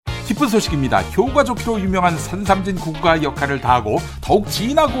기쁜 소식입니다. 효과 좋기로 유명한 산삼진 구가 역할을 다하고 더욱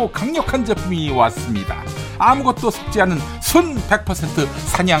진하고 강력한 제품이 왔습니다. 아무것도 섞지 않은 순 100%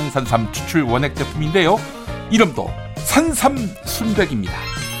 산양산삼 추출 원액 제품인데요. 이름도 산삼 순백입니다.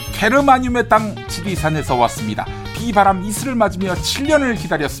 게르마늄의 땅 지리산에서 왔습니다. 비바람 이슬을 맞으며 7년을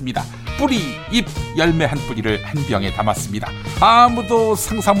기다렸습니다. 뿌리, 잎, 열매 한 뿌리를 한 병에 담았습니다. 아무도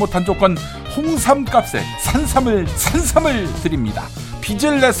상상 못한 조건 홍삼값에 산삼을 드립니다.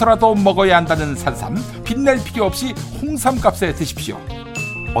 빚을 내서라도 먹어야 한다는 산삼, 빚낼 필요 없이 홍삼값에 드십시오.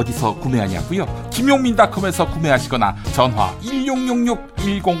 어디서 구매하냐고요? 김용민닷컴에서 구매하시거나 전화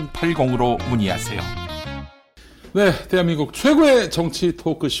 1666-1080으로 문의하세요. 네, 대한민국 최고의 정치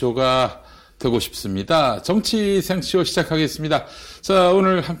토크쇼가 되고 싶습니다. 정치생쇼 시작하겠습니다. 자,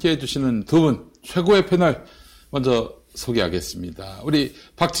 오늘 함께해 주시는 두 분 최고의 패널 먼저 소개하겠습니다. 우리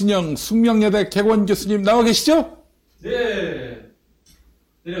박진영 숙명여대 객원 교수님 나와 계시죠? 네,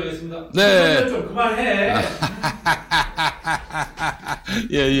 내려가겠습니다. 네, 좀 그만해.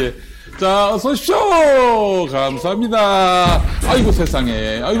 예. 자, 어서 오십시오. 감사합니다. 아이고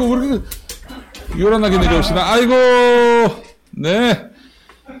세상에, 아이고 왜 이렇게 요란하게 내려오시나? 아이고, 네.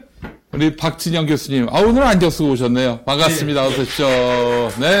 우리 박진영 교수님, 오늘 안경 쓰고 오셨네요. 반갑습니다. 어서 오십시오.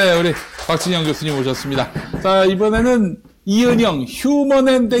 네, 우리 박진영 교수님 오셨습니다. 자, 이번에는 이은영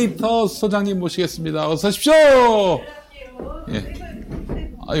휴먼앤데이터 소장님 모시겠습니다. 어서 오십시오. 예.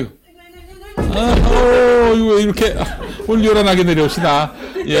 아이고. 이거 이렇게 오늘 요란하게 내려오시나?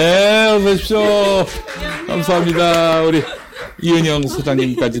 예, 어서 오십시오. 감사합니다. 우리 이은영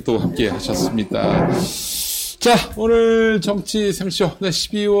소장님까지 또 함께 하셨습니다. 자, 오늘 정치생쇼. 네,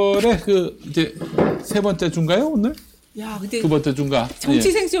 12월에 이제 세 번째 주인가요, 오늘? 야, 근데 두 번째 주인가?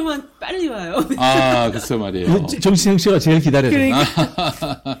 정치생쇼만 빨리 와요. 글쎄 말이에요. 정치생쇼가 제일 기다려요. 그러니까.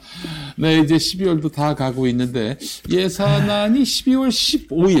 네, 이제 12월도 다 가고 있는데 예산안이 12월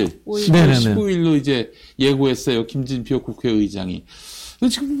 15일, 12월 15일로 이제 예고했어요. 김진표 국회의장이.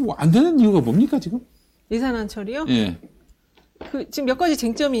 근데 지금 안 되는 이유가 뭡니까, 지금? 예산안 처리요? 예. 지금 몇 가지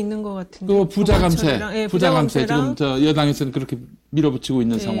쟁점이 있는 것 같은데. 또 부자감세. 예, 부자감세. 지금 여당에서는 그렇게 밀어붙이고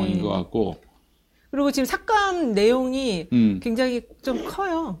있는 상황인 것 같고. 그리고 지금 삭감 내용이 굉장히 좀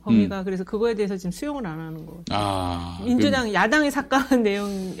커요, 범위가. 그래서 그거에 대해서 지금 수용을 안 하는 거. 민주당, 야당이 삭감한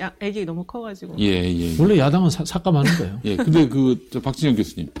내용액이 너무 커가지고. 예. 원래 야당은 삭감하는 거예요. 예. 근데 박진영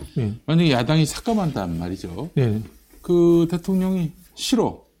교수님. 예. 만약에 야당이 삭감한단 말이죠. 예. 그 대통령이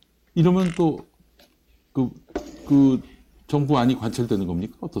싫어. 이러면 또, 정부 안이 관철되는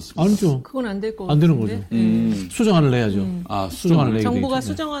겁니까? 어떻습니까? 아니죠. 그건 안 될 거 같아요. 안 되는 거죠. 수정안을 내야죠. 수정안을 내야 정부가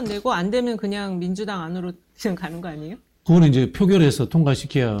수정안 내고 안 되면 그냥 민주당 안으로 그냥 가는 거 아니에요? 그거는 이제 표결해서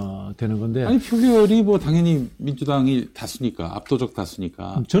통과시켜야 되는 건데. 아니, 표결이 당연히 민주당이 다수니까, 압도적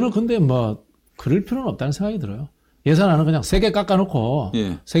다수니까. 저는 근데 그럴 필요는 없다는 생각이 들어요. 예산안은 그냥 세게 깎아놓고,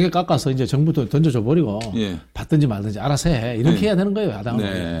 세게 깎아서 이제 정부도 던져줘버리고, 받든지 말든지 알아서 해. 이렇게 해야 되는 거예요, 야당은.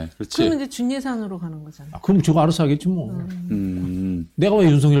 네, 그렇지. 그러면 이제 준예산으로 가는 거잖아요. 그럼 저거 알아서 하겠지 뭐. 내가 왜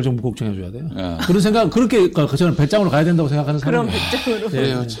윤석열 정부 걱정해줘야 돼요? 그런 생각, 그렇게, 저는 배짱으로 가야 된다고 생각하는 사람이에요. 그럼 배짱으로.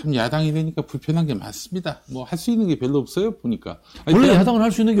 그래요. 참 야당이 되니까 불편한 게 많습니다. 할 수 있는 게 별로 없어요, 보니까. 원래 야당은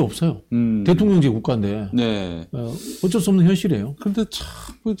할 수 있는 게 없어요. 대통령제 국가인데. 네. 어쩔 수 없는 현실이에요. 그런데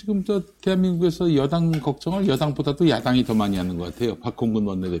참, 지금 대한민국에서 여당 걱정을 여당보다도 야당이 더 많이 하는 것 같아요. 박홍근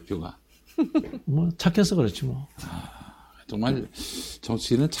원내대표가. 착해서 그렇지 뭐. 정말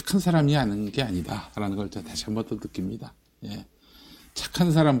정치인은 착한 사람이 하는 게 아니다라는 걸 제가 다시 한 번 더 느낍니다. 예.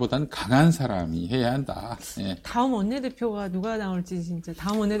 착한 사람보다는 강한 사람이 해야 한다. 예. 다음 원내대표가 누가 나올지 진짜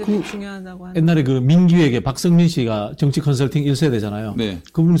다음 원내대표 중요하다고 하는. 옛날에 민주에게 박성민 씨가 정치 컨설팅 1세대잖아요. 네.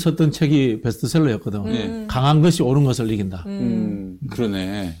 그분이 썼던 책이 베스트셀러였거든. 강한 것이 옳은 것을 이긴다.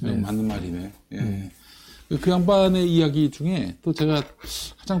 그러네. 맞는 말이네. 예. 그 양반의 이야기 중에 또 제가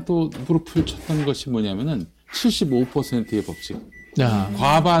가장 또 무릎을 쳤던 것이 뭐냐면은 75%의 법칙.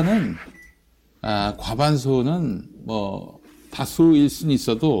 과반수는 다수일 수는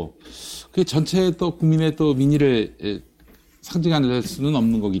있어도 그게 전체 또 국민의 또 민의를 상징할 수는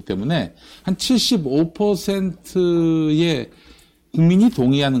없는 거기 때문에 한 75%의 국민이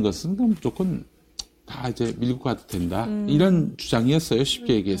동의하는 것은 무조건 다 이제 밀고 가도 된다. 이런 주장이었어요.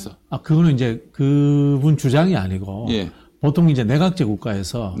 쉽게 얘기해서. 그거는 이제 그분 주장이 아니고. 보통 이제 내각제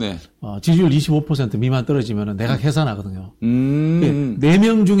국가에서. 지지율 25% 미만 떨어지면 내각 해산하거든요.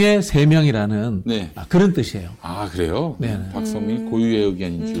 4명 중에 3명이라는. 그런 뜻이에요. 그래요? 박성민 고유의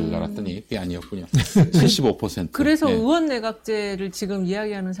의견인 줄 알았더니 그게 아니었군요. 75%. 그래서 의원 내각제를 지금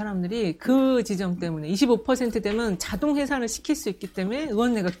이야기하는 사람들이 그 지점 때문에 25% 되면 자동 해산을 시킬 수 있기 때문에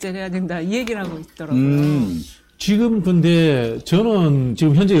의원 내각제를 해야 된다. 이 얘기를 하고 있더라고요. 지금 근데 저는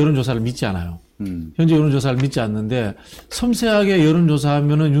지금 현재 여론조사를 믿지 않아요. 현재 여론조사를 믿지 않는데 섬세하게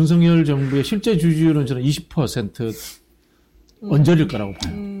여론조사하면은 윤석열 정부의 실제 지지율은 저는 20% 언저릴 거라고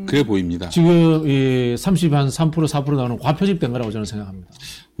봐요. 그래 보입니다. 지금 이 3% 4% 나오는 과표집된 거라고 저는 생각합니다.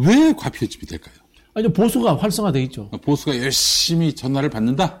 왜 과표집이 될까요? 아니, 보수가 활성화돼 있죠. 보수가 열심히 전화를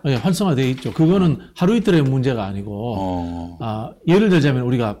받는다? 네, 활성화돼 있죠. 그거는 하루 이틀의 문제가 아니고, 예를 들자면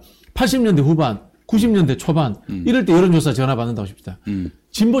우리가 80년대 후반, 90년대 초반, 이럴 때 여론조사 전화 받는다고 합시다.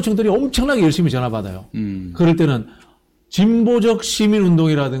 진보층들이 엄청나게 열심히 전화 받아요. 그럴 때는 진보적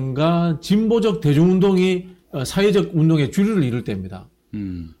시민운동이라든가 진보적 대중운동이 사회적 운동의 주류를 이룰 때입니다.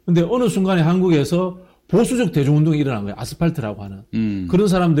 근데 어느 순간에 한국에서 보수적 대중운동이 일어난 거예요. 아스팔트라고 하는. 그런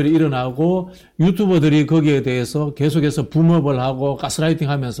사람들이 일어나고 유튜버들이 거기에 대해서 계속해서 붐업을 하고 가스라이팅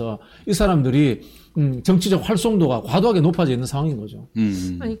하면서 이 사람들이 정치적 활성도가 과도하게 높아져 있는 상황인 거죠.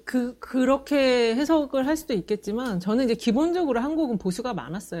 아니, 그렇게 해석을 할 수도 있겠지만, 저는 이제 기본적으로 한국은 보수가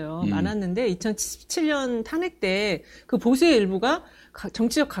많았어요. 많았는데, 2017년 탄핵 때 그 보수의 일부가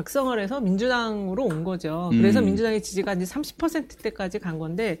정치적 각성을 해서 민주당으로 온 거죠. 그래서 민주당의 지지가 이제 30%대까지 간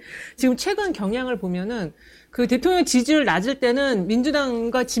건데, 지금 최근 경향을 보면은, 그 대통령 지지율 낮을 때는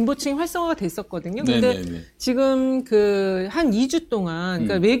민주당과 진보층이 활성화가 됐었거든요. 근데 네네네. 지금 한 2주 동안,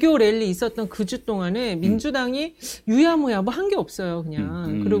 그러니까 외교 랠리 있었던 그 주 동안에 민주당이 유야무야 뭐 한 게 없어요,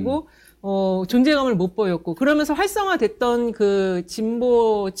 그냥. 그리고, 존재감을 못 보였고, 그러면서 활성화됐던 그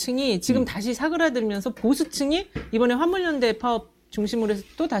진보층이 지금 다시 사그라들면서 보수층이 이번에 화물연대 파업 중심으로 해서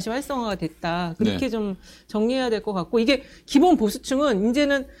또 다시 활성화가 됐다. 그렇게 좀 정리해야 될 것 같고, 이게 기본 보수층은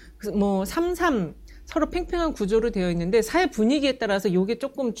이제는 뭐 3-3, 서로 팽팽한 구조로 되어 있는데 사회 분위기에 따라서 이게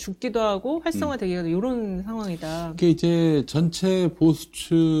조금 죽기도 하고 활성화되기도 하고 이런 상황이다. 이게 이제 전체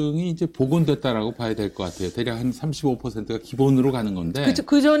보수층이 이제 복원됐다라고 봐야 될 것 같아요. 대략 한 35%가 기본으로 가는 건데. 그렇죠.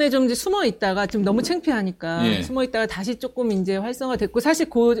 그 전에 좀 이제 숨어 있다가 좀 너무 창피하니까 숨어 있다가 다시 조금 이제 활성화됐고 사실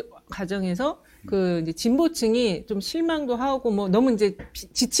그 과정에서 이제 진보층이 좀 실망도 하고 뭐 너무 이제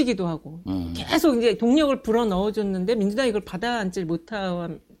지치기도 하고 계속 이제 동력을 불어 넣어줬는데 민주당이 이걸 받아안질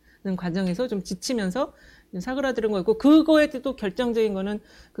못하는 과정에서 좀 지치면서 사그라드는 거였고 그거에 또 결정적인 거는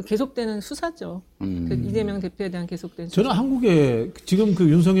그 계속되는 수사죠. 그 이재명 대표에 대한 계속된 수사. 저는 한국에 지금 그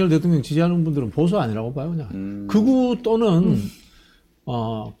윤석열 대통령 지지하는 분들은 보수 아니라고 봐요, 그냥. 극우 또는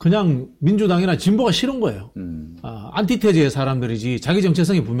그냥 민주당이나 진보가 싫은 거예요. 안티테제의 사람들이지 자기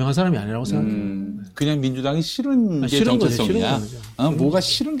정체성이 분명한 사람이 아니라고 생각해요. 그냥 민주당이 싫은 게 싫은 정체성이야. 거죠. 뭐가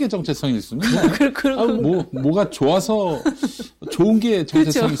싫은 게 정체성일 수는 있나? 뭐가 좋아서 좋은 게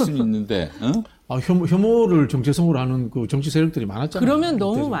정체성일 수는 있는데. 혐오를 정체성으로 하는 그 정치 세력들이 많았잖아요. 그러면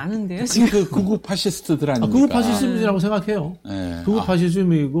너무 많은데요, 지금. 그 극우 파시스트들 아닙니까? 극우 파시즘이라고 생각해요. 네. 극우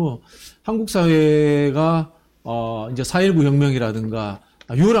파시즘이고 한국 사회가 이제 4.19 혁명이라든가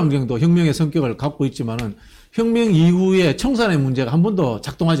유월항쟁도 혁명의 성격을 갖고 있지만은 혁명 이후에 청산의 문제가 한 번도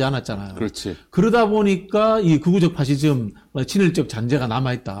작동하지 않았잖아요. 그렇지. 그러다 보니까 이 극우적 파시즘, 친일적 잔재가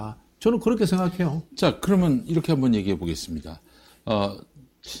남아있다. 저는 그렇게 생각해요. 자, 그러면 이렇게 한번 얘기해 보겠습니다.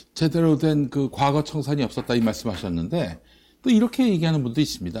 제대로 된 그 과거 청산이 없었다 이 말씀하셨는데 또 이렇게 얘기하는 분도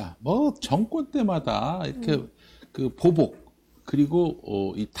있습니다. 뭐 정권 때마다 이렇게 그 보복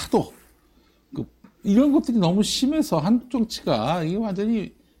그리고 이 타도 이런 것들이 너무 심해서 한국 정치가 이게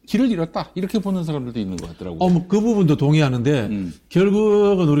완전히 길을 잃었다 이렇게 보는 사람들도 있는 것 같더라고요. 그 부분도 동의하는데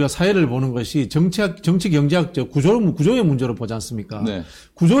결국은 우리가 사회를 보는 것이 정치 경제학적 구조의 문제로 보지 않습니까? 네.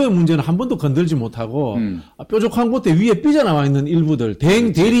 구조의 문제는 한 번도 건들지 못하고 뾰족한 곳에 위에 삐져나와 있는 일부들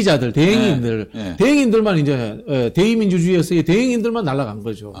대리자들 대행인들 네. 대행인들만 이제 대의민주주의에서의 대행인들만 날아간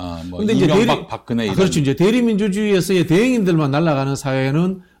거죠. 근데 이제 박근혜 이런. 그렇죠. 이제 대리민주주의에서의 대행인들만 날아가는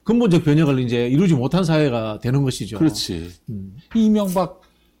사회는 근본적 변혁을 이제 이루지 못한 사회가 되는 것이죠. 그렇지. 이명박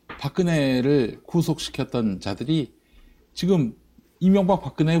박근혜를 구속시켰던 자들이 지금 이명박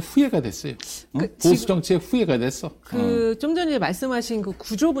박근혜의 후예가 됐어요. 보수 정치의 후예가 됐어. 좀 전에 말씀하신 그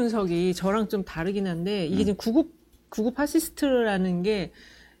구조 분석이 저랑 좀 다르긴 한데 이게 지금 구구 파시스트라는 게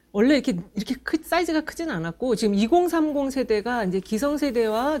원래 이렇게 사이즈가 크진 않았고, 지금 2030 세대가 이제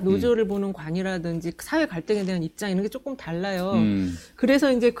기성세대와 노조를 보는 관이라든지 사회 갈등에 대한 입장 이런 게 조금 달라요.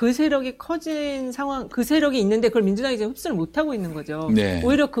 그래서 이제 그 세력이 커진 상황, 그 세력이 있는데 그걸 민주당이 지금 흡수를 못하고 있는 거죠. 네.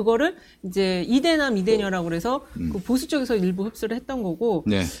 오히려 그거를 이제 이대나 미대녀라고 그래서 그 보수 쪽에서 일부 흡수를 했던 거고,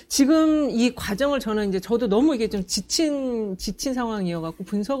 네. 지금 이 과정을 저는 이제 저도 너무 이게 좀 지친 상황이어갖고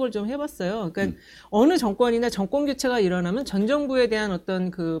분석을 좀 해봤어요. 그러니까 어느 정권이나 정권 교체가 일어나면 전 정부에 대한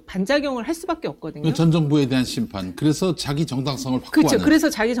어떤 그 반작용을 할 수밖에 없거든요. 전 정부에 대한 심판. 그래서 자기 정당성을 확보하는. 그렇죠. 그래서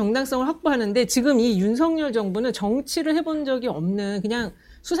자기 정당성을 확보하는데 지금 이 윤석열 정부는 정치를 해본 적이 없는 그냥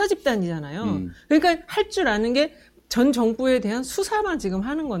수사 집단이잖아요. 그러니까 할 줄 아는 게 전 정부에 대한 수사만 지금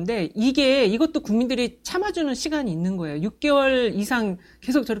하는 건데 이것도 국민들이 참아주는 시간이 있는 거예요. 6개월 이상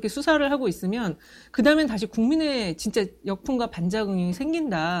계속 저렇게 수사를 하고 있으면 그 다음엔 다시 국민의 진짜 역풍과 반작용이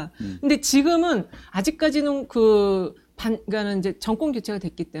생긴다. 근데 지금은 아직까지는 그러니까는 이제 정권 교체가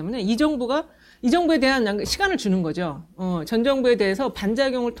됐기 때문에 이 정부에 대한 시간을 주는 거죠. 전 정부에 대해서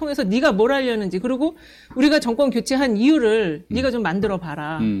반작용을 통해서 네가 뭘 하려는지 그리고 우리가 정권 교체한 이유를 네가 좀 만들어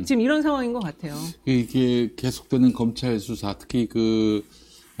봐라. 지금 이런 상황인 것 같아요. 이게 계속되는 검찰 수사, 특히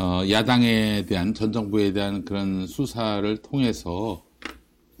야당에 대한 전 정부에 대한 그런 수사를 통해서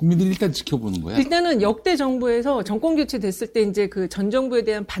국민들이 일단 지켜보는 거야. 일단은 역대 정부에서 정권 교체 됐을 때 이제 그 전 정부에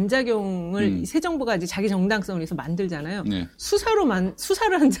대한 반작용을 새 정부가 이제 자기 정당성을 위해서 만들잖아요. 네.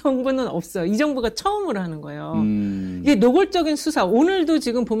 수사를 한 정부는 없어요. 이 정부가 처음으로 하는 거예요. 이게 노골적인 수사. 오늘도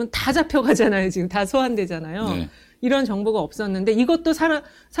지금 보면 다 잡혀가잖아요. 지금 다 소환되잖아요. 네. 이런 정보가 없었는데 이것도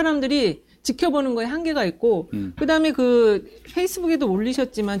사람들이 지켜보는 거에 한계가 있고 그다음에 페이스북에도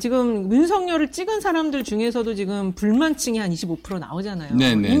올리셨지만 지금 윤석열을 찍은 사람들 중에서도 지금 불만층이 한 25% 나오잖아요.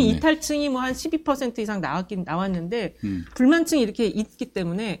 네네네. 이미 이탈층이 뭐 한 12% 이상 나왔는데 불만층이 이렇게 있기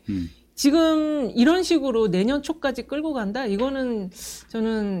때문에 지금 이런 식으로 내년 초까지 끌고 간다? 이거는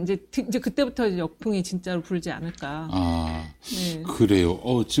저는 이제 그때부터 역풍이 진짜로 불지 않을까. 네. 그래요.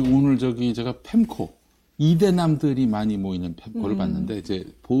 지금 오늘 제가 펜코 2대남들이 많이 모이는 펜코를 봤는데, 이제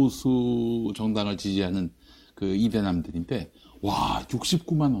보수 정당을 지지하는 그 2대남들인데, 와,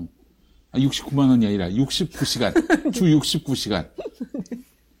 69만원. 69만원이 아니라 69시간. 주 69시간.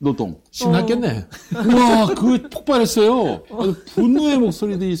 노동. 신났겠네. 와, 폭발했어요. 분노의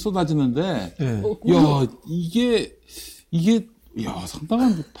목소리들이 쏟아지는데, 네. 야, 이게,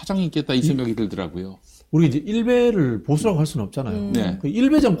 상당한 파장이 있겠다, 이 생각이 들더라고요. 우리 이제 일베를 보수라고 할 수는 없잖아요. 네.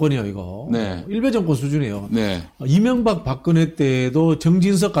 일베 정권이에요, 이거. 네. 일베 정권 수준이에요. 네. 이명박 박근혜 때도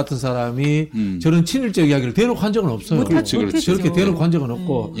정진석 같은 사람이 저런 친일적 이야기를 대놓고 한 적은 없어요. 그렇지. 저렇게 대놓고 한 적은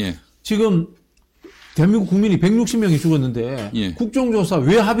없고. 지금 대한민국 국민이 160명이 죽었는데 국정조사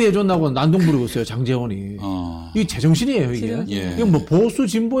왜 합의해줬나고 난동 부리고 있어요, 장제원이. 이게 제정신이에요, 이게. 이건 뭐 보수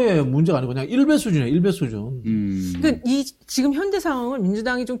진보의 문제가 아니고 그냥 일베 수준이에요, 일베 수준. 그러니까 지금 현대 상황을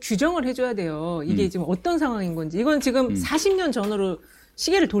민주당이 좀 규정을 해줘야 돼요. 이게 지금 어떤 상황인 건지. 이건 지금 40년 전으로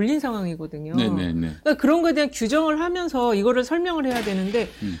시계를 돌린 상황이거든요. 그러니까 그런 거에 대한 규정을 하면서 이거를 설명을 해야 되는데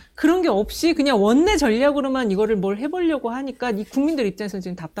그런 게 없이 그냥 원내 전략으로만 이거를 뭘 해보려고 하니까 이 국민들 입장에서는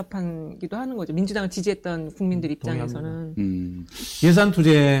지금 답답하기도 하는 거죠. 민주당을 지지했던 국민들 입장에서는. 예산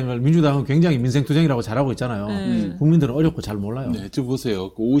투쟁을 민주당은 굉장히 민생 투쟁이라고 잘하고 있잖아요. 국민들은 어렵고 잘 몰라요. 네, 저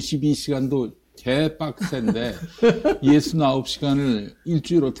보세요. 52시간도 개빡센데 69시간을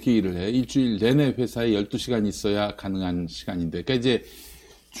일주일 어떻게 일을 해? 일주일 내내 회사에 12시간 있어야 가능한 시간인데. 그러니까 이제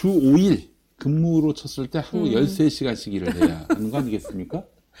주 5일 근무로 쳤을 때 하루 13시간씩 일을 해야 하는 거 아니겠습니까?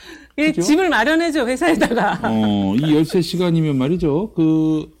 그죠? 집을 마련해줘, 회사에다가. 이 13시간이면 말이죠.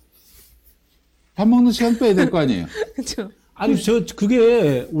 밥 먹는 시간 빼야 될 거 아니에요? 그죠. 아니,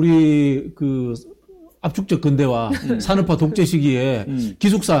 그게 우리 압축적 근대화, 산업화 독재 시기에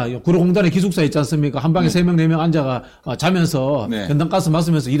기숙사, 구로공단에 기숙사 있지 않습니까? 한 방에 3명, 4명 앉아가 자면서 연탄가스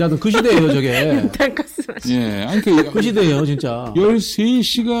마시면서 일하던 그 시대예요, 저게. 연탄가스 마시면서. 예, 아니, 그 시대예요, 진짜.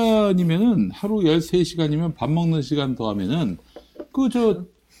 13시간이면은, 하루 13시간이면 밥 먹는 시간 더하면은, 오전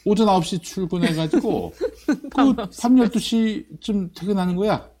 9시 출근해가지고, 밤 12시쯤 퇴근하는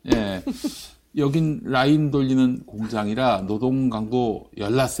거야. 예. 여긴 라인 돌리는 공장이라 노동 강도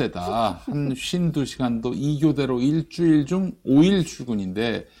열나 세다. 한 52시간도 2교대로 일주일 중 5일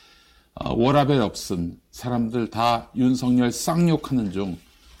출근인데 워라벨 없음. 사람들 다 윤석열 쌍욕하는 중.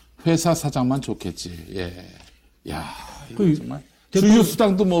 회사 사장만 좋겠지. 예. 야, 이거 정말 주유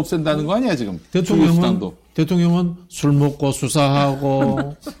수당도 뭐 없앤다는 거 아니야 지금? 대통령은 술 먹고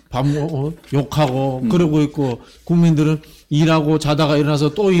수사하고 밥 먹고 욕하고 그러고 있고 국민들은 일하고 자다가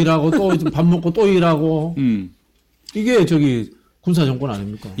일어나서 또 일하고 또 밥 먹고 또 일하고 이게 군사정권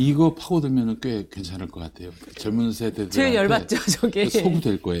아닙니까? 이거 파고들면 꽤 괜찮을 것 같아요. 젊은 세대들한테 제일 열받죠, 저게.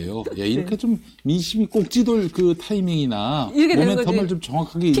 소구될 거예요. 예, 이렇게 좀 민심이 꼭지돌 그 타이밍이나 모멘텀을 좀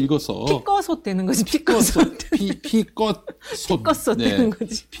정확하게 읽어서 피꺼솥 되는 거지, 피꺼솥. 피꺼솥 되는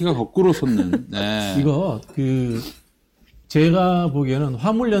거지. 피가 거꾸로 솟는. 네. 이거 제가 보기에는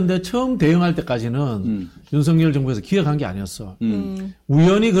화물연대 처음 대응할 때까지는 윤석열 정부에서 기획한 게 아니었어.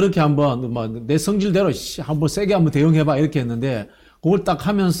 우연히 그렇게 한번 내 성질대로 한번 세게 한번 대응해봐 이렇게 했는데 그걸 딱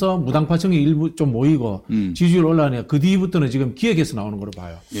하면서 무당파층이 일부 좀 모이고 지지율 올라가니까 그 뒤부터는 지금 기획해서 나오는 걸로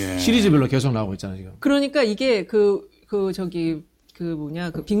봐요. 예. 시리즈별로 계속 나오고 있잖아요 지금. 그러니까 이게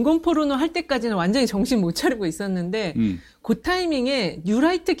그 빈곤 포르노 할 때까지는 완전히 정신 못 차리고 있었는데, 그 타이밍에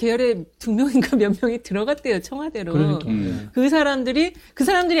뉴라이트 계열의 2명인가 몇 명이 들어갔대요, 청와대로. 그러니까. 그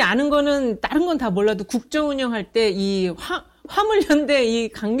사람들이 아는 거는 다른 건 다 몰라도 국정 운영할 때 이 화물연대 이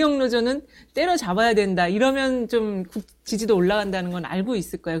강경노조는 때려잡아야 된다. 이러면 좀 지지도 올라간다는 건 알고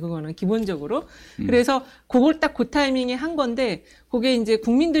있을 거예요. 그거는 기본적으로. 그래서 그걸 딱 그 타이밍에 한 건데 그게 이제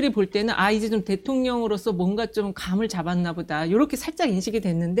국민들이 볼 때는 이제 좀 대통령으로서 뭔가 좀 감을 잡았나 보다. 이렇게 살짝 인식이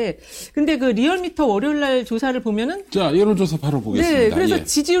됐는데 근데 그 리얼미터 월요일 날 조사를 보면은 자, 여론조사 바로 보겠습니다. 네, 그래서 예.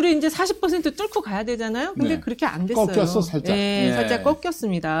 지지율이 이제 40% 뚫고 가야 되잖아요. 근데 네. 그렇게 안 됐어요. 꺾였어, 살짝. 네, 예. 살짝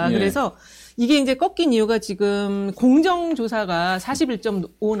꺾였습니다. 예. 그래서 이게 이제 꺾인 이유가 지금 공정조사가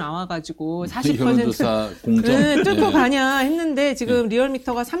 41.5 나와가지고 40% 여론조사 공정. 네, 뚫고 예. 가냐 했는데 지금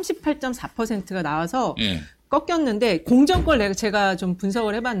리얼미터가 38.4%가 나와서 예. 꺾였는데 공정 걸 제가 좀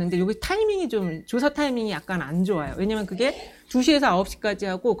분석을 해봤는데 여기 타이밍이 좀 조사 타이밍이 약간 안 좋아요. 왜냐면 그게 2시에서 9시까지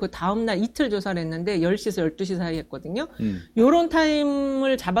하고 그 다음날 이틀 조사를 했는데 10시에서 12시 사이 했거든요. 요런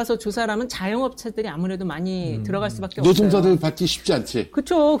타임을 잡아서 조사를 하면 자영업자들이 아무래도 많이 들어갈 수밖에 없어요. 노동자들 받기 쉽지 않지.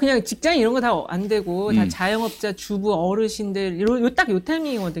 그쵸. 그냥 직장인 이런 거 다 안 되고 다 자영업자, 주부, 어르신들 딱 요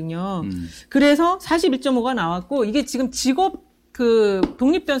타이밍이거든요. 그래서 41.5가 나왔고 이게 지금 직업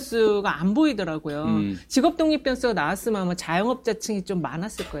독립 변수가 안 보이더라고요. 직업 독립 변수가 나왔으면 아마 자영업자층이 좀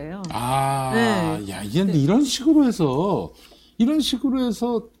많았을 거예요. 네. 야, 이런 식으로 해서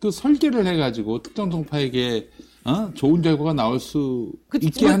그 설계를 해가지고 특정 동파에게 좋은 결과가 나올 수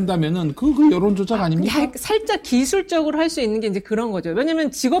있게 한다면은 그 여론 조작 아닙니까? 살짝 기술적으로 할 수 있는 게 이제 그런 거죠.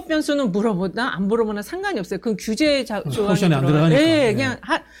 왜냐면 직업 변수는 물어보나 안 물어보나 상관이 없어요. 그건 규제 포션에 안 들어가니까. 네, 그냥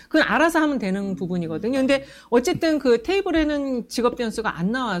그건 알아서 하면 되는 부분이거든요. 근데 어쨌든 그 테이블에는 직업 변수가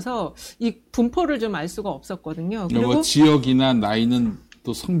안 나와서 이 분포를 좀 알 수가 없었거든요. 그리고 뭐 지역이나 나이는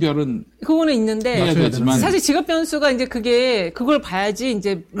또 성별은 그거는 있는데 되지만 사실 직업 변수가 이제 그걸 봐야지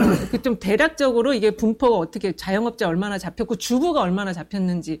이제 좀 대략적으로 이게 분포가 어떻게 자영업자 얼마나 잡혔고 주부가 얼마나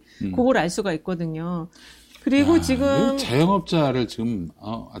잡혔는지 그걸 알 수가 있거든요. 그리고 지금 자영업자를 지금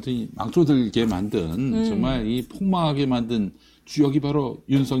아주 망조들게 만든 정말 이 폭망하게 만든 주역이 바로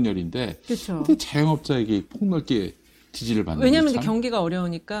윤석열인데 그렇죠. 근데 자영업자에게 폭넓게 지지를 받는 왜냐하면 이제 경기가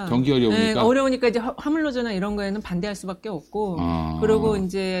어려우니까. 네, 어려우니까 이제 화물노조나 이런 거에는 반대할 수밖에 없고. 그리고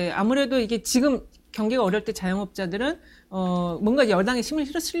이제 아무래도 이게 지금 경기가 어려울 때 자영업자들은 뭔가 여당에 힘을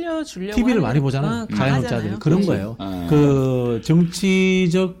실려주려고 TV를 많이 보잖아요. 자영업자들이 그런 거예요. 그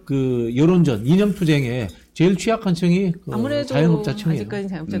정치적 그 여론전 이념 투쟁에 제일 취약한 층이 아무래도 자영업자층이에요. 아직까지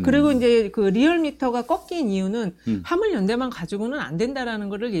자영업자. 그리고 이제 그 리얼미터가 꺾인 이유는 화물연대만 가지고는 안 된다라는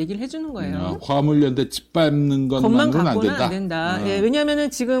거를 얘기를 해주는 거예요. 화물연대 짓밟는 것만 갖고는 안 된다. 예,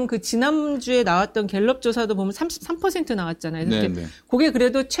 왜냐하면은 지금 그 지난주에 나왔던 갤럽 조사도 보면 33% 나왔잖아요. 네네. 그게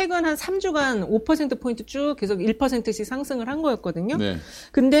그래도 최근 한 3주간 5%포인트 쭉 계속 1%씩 상승을 한 거였거든요. 네.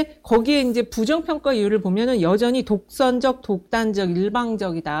 근데 거기에 이제 부정평가 이유를 보면은 여전히 독선적, 독단적,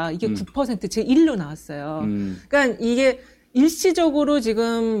 일방적이다. 이게 9% 제1로 나왔어요. 그러니까 이게 일시적으로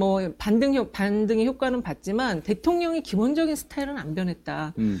지금 뭐 반등의 효과는 봤지만 대통령의 기본적인 스타일은 안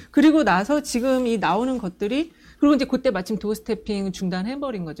변했다. 그리고 나서 지금 이 나오는 것들이 그리고 이제 그때 마침 도어스태핑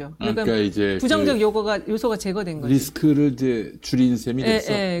중단해버린 거죠. 그러니까 이제 부정적 요소가 제거된 거죠. 리스크를 이제 줄인 셈이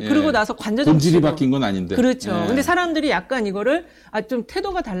됐어. 그리고 나서 관저 본질이 바뀐 건 아닌데. 그렇죠. 근데 사람들이 약간 이거를 좀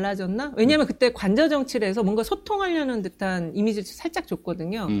태도가 달라졌나? 왜냐하면 그때 관저 정치를 해서 뭔가 소통하려는 듯한 이미지를 살짝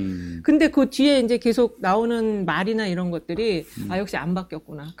줬거든요. 근데 그 뒤에 이제 계속 나오는 말이나 이런 것들이 역시 안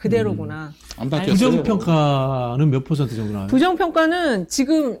바뀌었구나. 그대로구나. 안 바뀌었어요. 부정평가는 몇 퍼센트 정도 나와요? 부정평가는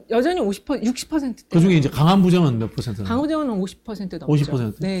지금 여전히 60%. 그중에 이제 강한 부정은 몇 퍼센트? 강한 부정은 50% 넘죠.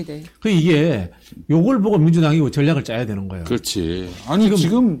 50%? 네네. 이게 요걸 보고 민주당이 전략을 짜야 되는 거예요. 그렇지. 아니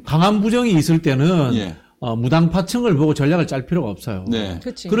지금 강한 부정이 있을 때는 무당파층을 보고 전략을 짤 필요가 없어요. 네.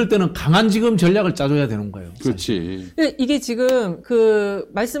 그럴 때는 강한 지금 전략을 짜줘야 되는 거예요. 그렇지. 이게 지금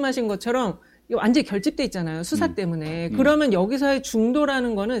말씀하신 것처럼 완전히 결집돼 있잖아요. 수사 때문에. 그러면 여기서의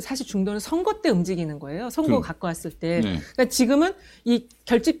중도라는 거는 사실 중도는 선거 때 움직이는 거예요. 선거 갖고 왔을 때. 네. 그러니까 지금은 이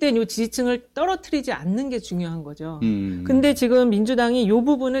결집된 이 지지층을 떨어뜨리지 않는 게 중요한 거죠. 근데 지금 민주당이 이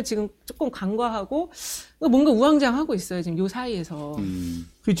부분을 지금 조금 간과하고 뭔가 우왕좌왕하고 있어요. 지금 요 사이에서.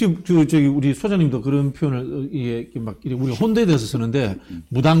 지금 저기 우리 소장님도 그런 표현을 우리 혼대에 대해서 쓰는데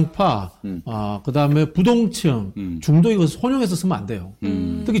무당파, 그다음에 부동층, 중도 이거 혼용해서 쓰면 안 돼요.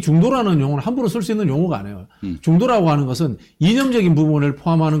 특히 중도라는 용어는 함부로 쓸 수 있는 용어가 아니에요. 중도라고 하는 것은 이념적인 부분을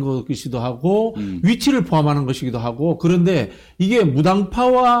포함하는 것이기도 하고 위치를 포함하는 것이기도 하고 그런데 이게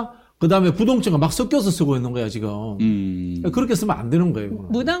무당파와 그다음에 부동층과 막 섞여서 쓰고 있는 거야 지금. 그렇게 쓰면 안 되는 거예요.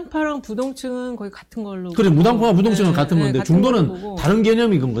 이거는. 무당파랑 부동층은 거의 같은 걸로. 그래, 무당파와 부동층은 같은 건데 같은 중도는 다른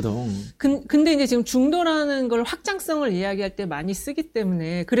개념이 거거든. 근데 이제 지금 중도라는 걸 확장성을 이야기할 때 많이 쓰기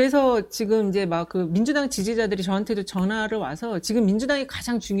때문에 그래서 지금 이제 막 그 민주당 지지자들이 저한테도 전화를 와서 지금 민주당이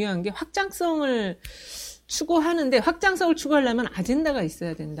가장 중요한 게 확장성을 추구하는데 확장성을 추구하려면 아젠다가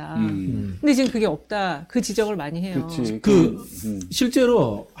있어야 된다. 근데 지금 그게 없다. 그 지적을 많이 해요. 그치.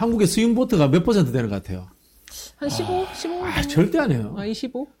 실제로 한국의 스윙보트가 몇 %, 되는 것 같아요? 한 15? 15? 절대 아니에요.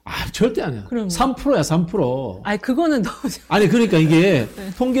 25? 절대 아니야. 그럼요. 3%야, 3%. 그거는 너무. 아니, 그러니까 이게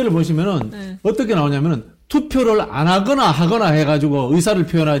통계를 보시면은 어떻게 나오냐면은 투표를 안 하거나 해가지고 의사를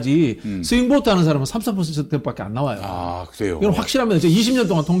표현하지 스윙보트 하는 사람은 3, 4%밖에 안 나와요. 그래요? 이건 확실합니다. 20년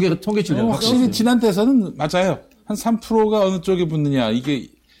동안 통계치를 확실히 지난 대선은 맞아요. 한 3%가 어느 쪽에 붙느냐. 이게.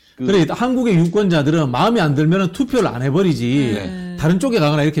 그래, 한국의 유권자들은 마음에 안 들면은 투표를 안 해버리지. 다른 쪽에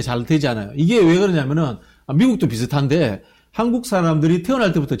가거나 이렇게 잘 되지 않아요. 이게 왜 그러냐면은 미국도 비슷한데 한국 사람들이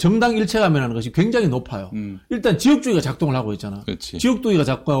태어날 때부터 정당 일체감이라는 것이 굉장히 높아요. 일단 지역주의가 작동을 하고 있잖아. 그렇지. 지역주의가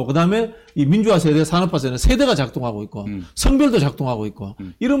작동하고 그다음에 이 민주화 세대, 산업화 세대, 세대가 작동하고 있고 성별도 작동하고 있고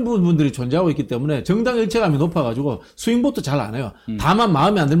이런 부분들이 존재하고 있기 때문에 정당 일체감이 높아가지고 스윙보트 잘 안 해요. 다만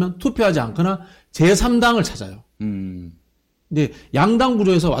마음에 안 들면 투표하지 않거나 제3당을 찾아요. 근데 양당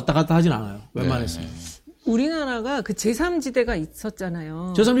구조에서 왔다 갔다 하진 않아요. 웬만해서. 우리나라가 그 제3지대가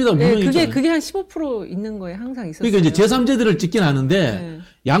있었잖아요. 제3지대가 분명히 있잖아요. 그게 한 15% 있는 거에 항상 있었어요. 그러니까 이제 제3지대를 찍긴 하는데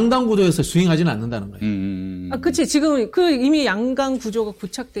양당 구조에서 스윙하지는 않는다는 거예요. 그치. 지금 이미 양강 구조가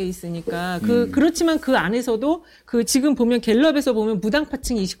고착돼 있으니까 그렇지만 그 안에서도 지금 보면 갤럽에서 보면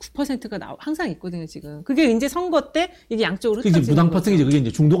무당파층이 29%가 항상 있거든요, 지금. 그게 이제 선거 때 이게 양쪽으로 그게 이제 무당파층이지. 그게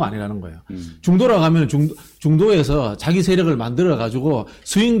이제 중도가 아니라는 거예요. 중도라고 하면 중도에서 자기 세력을 만들어 가지고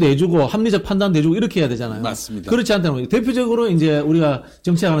스윙도 해주고 합리적 판단도 해주고 이렇게 해야 되잖아요. 맞습니다. 그렇지 않다는 거예요. 대표적으로 이제 우리가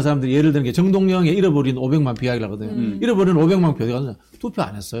정치하는 사람들이 예를 들면 게 정동영의 잃어버린 500만 표 이야기를 하거든요. 잃어버린 500만 표 어디 투표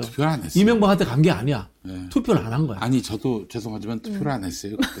안 했어요. 투표를 안 했어요. 이명박한테 간 게 아니야. 투표를 안 한 거야. 아니, 저도 죄송하지만 투표를 안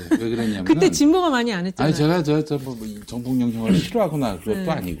했어요, 그때. 왜 그랬냐면. 그때 진보가 많이 안 했잖아요. 아니, 제가 정봉영 형을 싫어하거나 그것도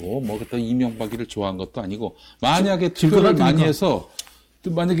아니고, 그때 이명박이를 좋아한 것도 아니고, 만약에 투표를 많이 해서,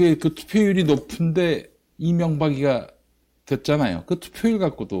 만약에 그 투표율이 높은데 이명박이가 됐잖아요. 그 투표율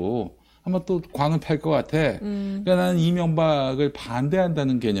갖고도 아마 또 광을 팔 것 같아. 그러니까 나는 이명박을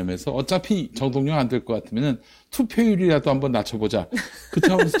반대한다는 개념에서 어차피 정동영 안 될 것 같으면은 투표율이라도 한번 낮춰보자. 그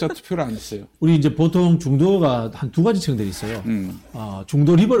차원에서 제가 투표를 안 했어요. 우리 이제 보통 중도가 한 두 가지 층들이 있어요.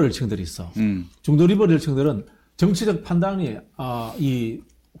 중도 리버럴 층들이 있어. 중도 리버럴 층들은 정치적 판단이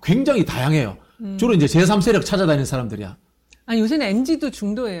굉장히 다양해요. 주로 이제 제3세력 찾아다니는 사람들이야. 요새는 MG도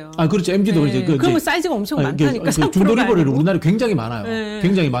중도예요. 그렇죠. MG도 이제 그러면 사이즈가 엄청 많다니까. 중도 리버럴이 우리나라에 굉장히 많아요.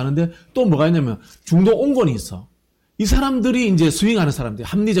 굉장히 많은데 또 뭐가 있냐면 중도 온건이 있어. 이 사람들이 이제 스윙하는 사람들,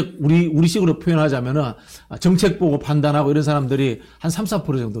 합리적 우리식으로 표현하자면은 정책 보고 판단하고 이런 사람들이 한 3,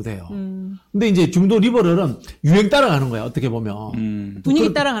 4% 정도 돼요. 근데 이제 중도 리버럴은 유행 따라가는 거야. 어떻게 보면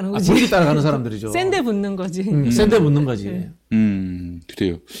분위기 따라가는 거지. 분위기 따라가는 사람들이죠. 센데 붙는 거지. 센데 붙는 거지.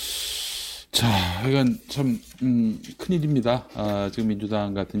 그래요. 자, 이건 참, 큰일입니다. 지금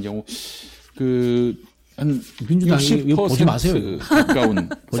민주당 같은 경우, 한, 민주당이 60% 보지 마세요. 가까운,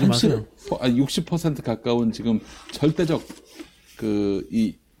 보지 마세요. 60% 가까운 지금 절대적,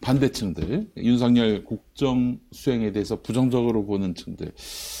 이 반대층들, 윤석열 국정 수행에 대해서 부정적으로 보는 층들,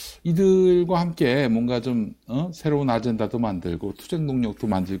 이들과 함께 뭔가 좀, 새로운 아젠다도 만들고, 투쟁 동력도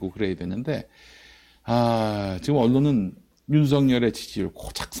만들고 그래야 되는데, 지금 언론은 윤석열의 지지율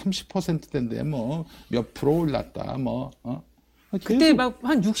고작 30%대인데 몇 프로 올랐다 그때 막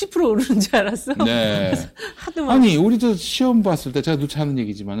한 60% 오르는 줄 알았어. 네. 하도 아니 우리도 시험 봤을 때 제가 누차 하는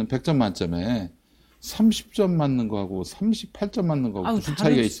얘기지만은 100점 만점에 30점 맞는 거하고 38점 맞는 거하고 무슨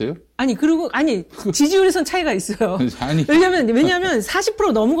차이가 있어요? 지지율에선 차이가 있어요. 왜냐면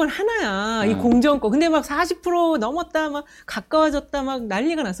 40% 넘은 건 하나야. 이 공정거. 근데 막 40% 넘었다 막 가까워졌다 막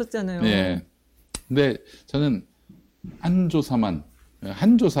난리가 났었잖아요. 네. 근데 저는 한 조사만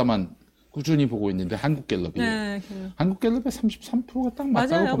꾸준히 보고 있는데 한국갤럽이 한국갤럽의 33%가 딱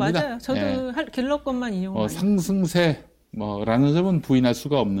맞다고 봅니다. 맞아요. 저도 갤럽 것만 인용을 상승세 라는 점은 부인할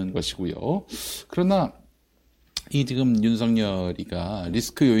수가 없는 것이고요. 그러나 이 지금 윤석열이가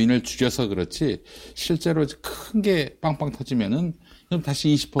리스크 요인을 줄여서 그렇지 실제로 큰 게 빵빵 터지면은 그럼 다시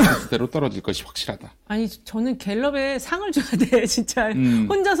 20%대로 떨어질 것이 확실하다. 저는 갤럽에 상을 줘야 돼, 진짜.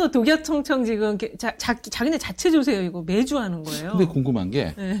 혼자서 독야청청 지금, 자기네 자체 조세요, 이거 매주 하는 거예요. 근데 궁금한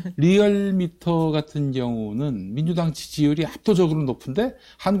게, 리얼미터 같은 경우는 민주당 지지율이 압도적으로 높은데,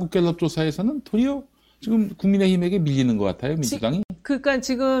 한국갤럽 조사에서는 도리어 지금 국민의힘에게 밀리는 것 같아요, 민주당이. 그러니까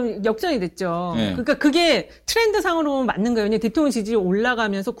지금 역전이 됐죠. 네. 그러니까 그게 트렌드상으로 보면 맞는 거예요. 대통령 지지율이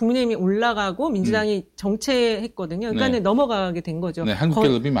올라가면서 국민의힘이 올라가고 민주당이 정체했거든요. 그러니까 네. 넘어가게 된 거죠. 네,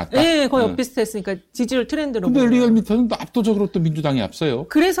 한국갤럽이 맞다. 네, 거의 엇비슷했으니까 지지율 트렌드로. 근데 리얼미터는 또 압도적으로 또 민주당이 앞서요.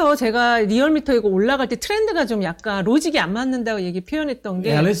 그래서 제가 리얼미터 이거 올라갈 때 트렌드가 좀 약간 로직이 안 맞는다고 얘기 표현했던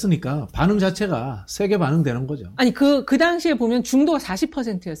게. ARS니까 반응 자체가 세게 반응되는 거죠. 아니, 그 당시에 보면 중도가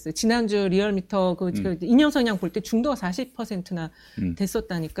 40%였어요. 지난주 리얼미터 그 인형성향 볼 때 중도가 40%나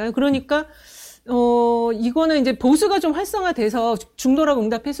됐었다니까요. 그러니까, 이거는 이제 보수가 좀 활성화돼서 중도라고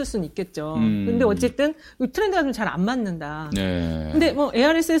응답했을 수는 있겠죠. 근데 어쨌든 트렌드가 좀 잘 안 맞는다. 네. 근데 뭐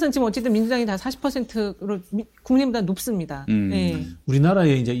ARS에서는 지금 어쨌든 민주당이 다 40%로 국민보다 높습니다. 네.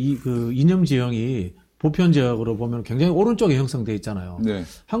 우리나라에 이제 그 이념 지형이 보편적으로 보면 굉장히 오른쪽에 형성되어 있잖아요. 네.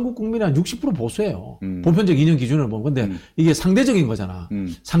 한국 국민이 한 60% 보수예요. 보편적 이념 기준으로 보면. 근데 이게 상대적인 거잖아.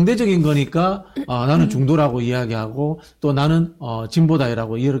 상대적인 거니까 나는 중도라고 이야기하고 또 나는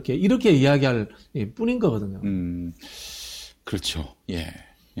진보다라고 이렇게 이야기할 뿐인 거거든요. 그렇죠. 예.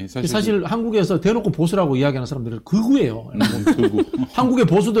 사실 한국에서 대놓고 보수라고 이야기하는 사람들은 극우예요. 극우. 한국의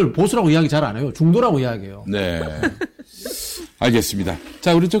보수들 보수라고 이야기 잘 안 해요. 중도라고 이야기해요. 네. 알겠습니다.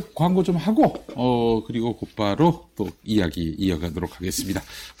 자, 우리 저 광고 좀 하고, 그리고 곧바로 또 이야기 이어가도록 하겠습니다.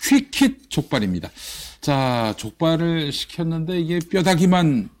 퀵킷 족발입니다. 자, 족발을 시켰는데 이게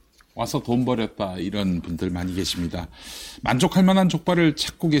뼈다귀만 와서 돈 버렸다, 이런 분들 많이 계십니다. 만족할 만한 족발을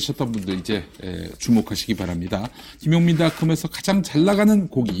찾고 계셨던 분들 이제 주목하시기 바랍니다. 김용민닷컴에서 가장 잘 나가는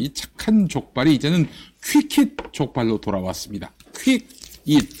고기, 착한 족발이 이제는 퀵킷 족발로 돌아왔습니다.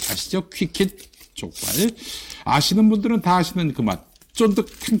 퀵잇 아시죠? 퀵킷 족발. 아시는 분들은 다 아시는 그 맛. 쫀득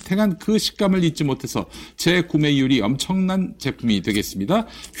탱탱한 그 식감을 잊지 못해서 재구매율이 엄청난 제품이 되겠습니다.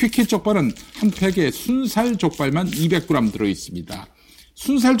 퀵킷 족발은 한 팩에 순살 족발만 200g 들어있습니다.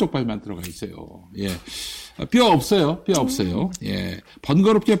 순살 족발만 들어가 있어요. 예. 뼈 없어요. 뼈 없어요. 예.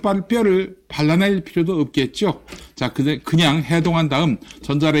 번거롭게 뼈를 발라낼 필요도 없겠죠. 자, 그냥 해동한 다음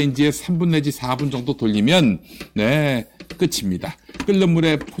전자레인지에 3분 내지 4분 정도 돌리면, 네, 끝입니다. 끓는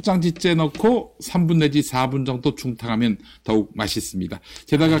물에 포장지째 넣고 3분 내지 4분 정도 중탕하면 더욱 맛있습니다.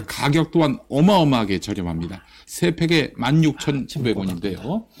 게다가 가격 또한 어마어마하게 저렴합니다. 3팩에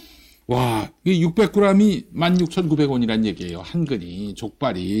 16,900원인데요. 와, 이 600g이 16,900원이란 얘기예요. 한 근이,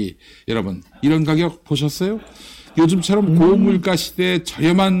 족발이. 여러분, 이런 가격 보셨어요? 요즘처럼 고물가 시대에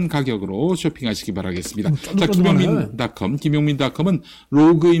저렴한 가격으로 쇼핑하시기 바라겠습니다. 자, 김용민닷컴은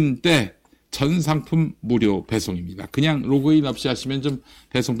로그인 때 전 상품 무료 배송입니다. 그냥 로그인 없이 하시면 좀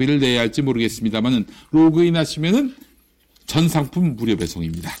배송비를 내야 할지 모르겠습니다만은 로그인 하시면은 전 상품 무료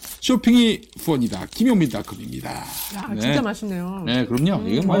배송입니다. 쇼핑이 펀이다. 김용민닷컴입니다. 야, 네. 진짜 맛있네요. 네, 그럼요.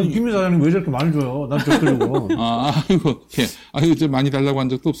 이건 뭐. 아니, 김 사장님 왜 저렇게 많이 줘요? 난 적으려고. 아이고, 저 많이 달라고 한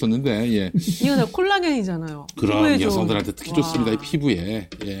적도 없었는데, 예. 이거 다 콜라겐이잖아요. 그럼 여성들한테 특히 좋습니다. 이 피부에.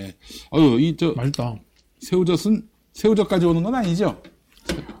 예. 맛있다. 새우젓까지 오는 건 아니죠?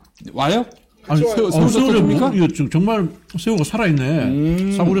 와요? 아니, 새우젓입니까? 이거 정말 새우가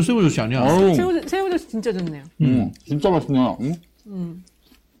살아있네. 사구려 새우젓이 아니야. 새우젓이 진짜 좋네요. 진짜 맛있네요.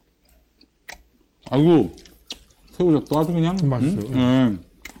 아이고, 새우젓도 아주 그냥. 맛있어요.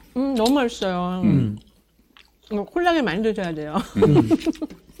 너무 맛있어요. 콜라겐 많이 드셔야 돼요.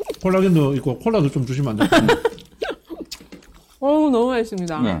 콜라겐도 있고, 콜라도 좀 주시면 안 될까요? 너무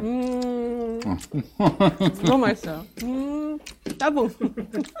맛있습니다. 네. 너무 맛있어요. 따봉.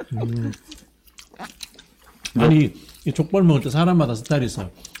 아니, 이 족발 먹을 때 사람마다 스타일이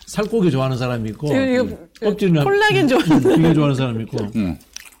있어요. 살코기 좋아하는 사람이 있고, 껍질이나 콜라겐 좋아하는 기계 좋아하는 사람이 있고.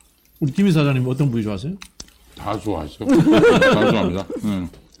 우리 김 사장님 어떤 부위 좋아하세요? 다 좋아하죠. 다 좋아합니다.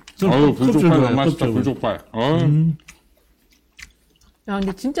 아유, 불족발 너무 맛있다, 불족발. 야,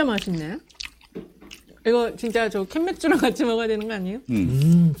 근데 진짜 맛있네. 이거 진짜 저 캔맥주랑 같이 먹어야 되는 거 아니에요?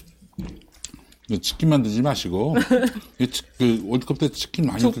 치킨만 드지 마시고, 그 월드컵 때 치킨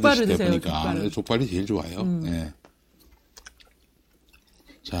많이 드시다 보니까 족발이 제일 좋아요. 네.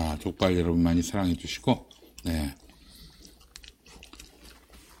 자, 족발 여러분 많이 사랑해 주시고, 네.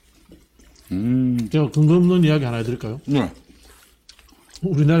 제가 근거 없는 이야기 하나 해드릴까요? 네.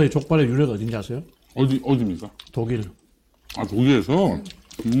 우리나라의 족발의 유래가 어딘지 아세요? 어디입니까? 독일. 아, 독일에서?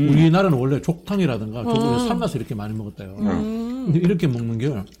 우리나라는 원래 족탕이라든가 족을 삶아서 이렇게 많이 먹었대요. 근데 이렇게 먹는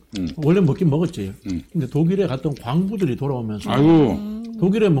게 원래 먹긴 먹었지. 근데 독일에 갔던 광부들이 돌아오면서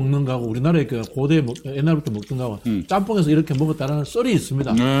독일에 먹는 거하고 우리나라의 그 고대 옛날부터 먹던 거하고 짬뽕에서 이렇게 먹었다라는 썰이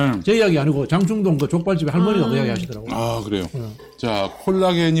있습니다. 네. 제 이야기 아니고 장충동 그 족발집의 할머니가 그 이야기 하시더라고요. 아, 그래요? 자,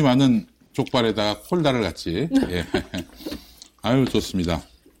 콜라겐이 많은 족발에다가 콜다를 같이. 예. 아유, 좋습니다.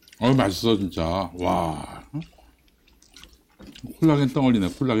 맛있어, 진짜. 와. 콜라겐 덩어리네,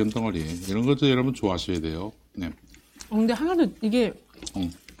 콜라겐 덩어리. 이런 것도 여러분 좋아하셔야 돼요. 네. 근데 하나도 이게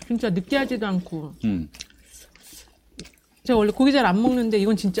진짜 느끼하지도 않고. 제가 원래 고기 잘 안 먹는데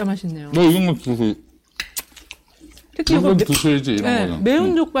이건 진짜 맛있네요. 이런 거 드세요. 특히 이거 드셔야지 이런 거는.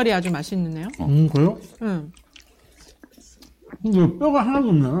 매운 족발이 아주 맛있네요. 그래요? 응. 근데 뼈가 하나도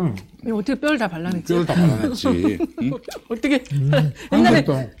없네. 이거 어떻게 뼈를 다 발라냈지? 뼈를 다 발라냈지. 응? 어떻게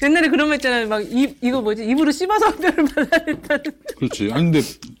옛날에 그런 거 있잖아요. 막 이거 뭐지? 입으로 씹어서 뼈를 발라냈다는. 그렇지. 아니 근데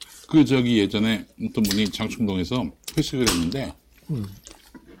예전에 어떤 분이 장충동에서 회식을 했는데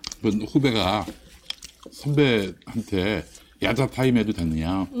그 후배가 선배한테 야자 타임 해도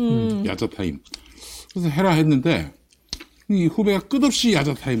됐느냐. 야자 타임. 그래서 해라 했는데 이 후배가 끝없이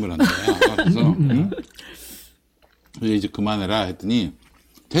야자 타임을 한다. 그래서 이제 그만해라 했더니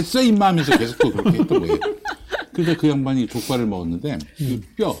됐어 임마 하면서 계속 또 그렇게 했던 거예요. 그래서 그 양반이 족발을 먹었는데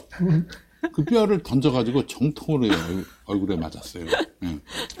그 뼈를 던져가지고 정통으로 얼굴에 맞았어요.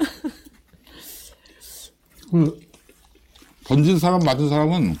 던진 사람 맞은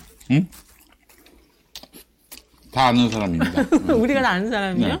사람은 다 아는 사람입니다. 우리가 다 아는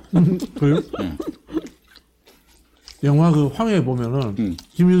사람이요? 그래요? 네. 영화 그 황해 보면은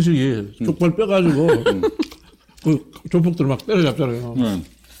김윤식이 족발 빼가지고 그 조폭들 막 때려잡잖아요.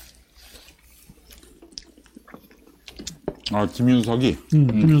 김윤석이.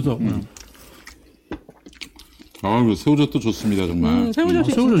 김윤석. 그 새우젓도 좋습니다 정말.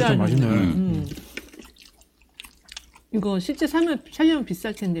 새우젓이 진짜 맛있네. 이거 실제 사면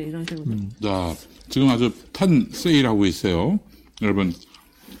비쌀 텐데 이런 새우젓. 자, 지금 아주 탄 세일하고 있어요. 여러분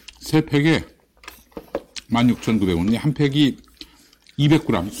세 팩에 16,900원. 한 팩이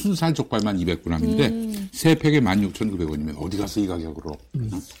 200g, 순살 족발만 200g인데 세 팩에 16,900원이면 어디 가서 이 가격으로?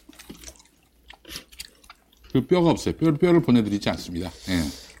 그 뼈가 없어요. 뼈를 보내드리지 않습니다. 예.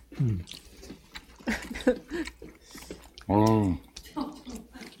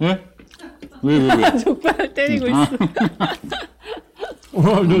 예? 왜? 족발 때리고 있어.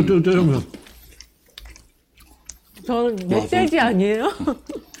 저는 멧돼지 아니에요?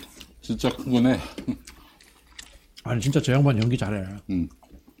 진짜 큰 거네. 아니 진짜 저 양반 연기 잘해.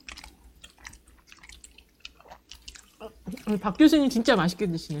 박 교수님 진짜 맛있게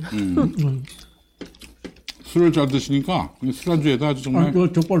드시네요. 술을 잘 드시니까 술안주에도 아주 정말.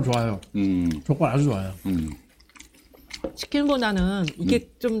 족발 좋아요. 족발 아주 좋아요. 치킨보다는 이게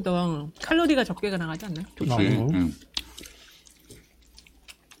좀 더 칼로리가 적게 나가지 않나요? 그렇지.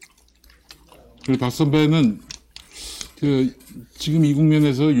 그리고 박 선배는 지금 이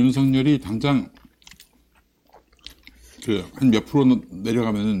국면에서 윤석열이 당장 한 몇 프로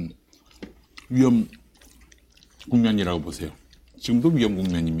내려가면은 위험 국면이라고 보세요. 지금도 위험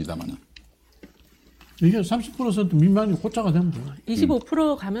국면입니다만은. 이게 30% 미만이 호자가 되면 돼요.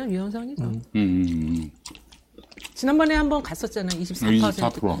 25% 가면 위험성이죠. 지난번에 한번 갔었잖아요. 24%.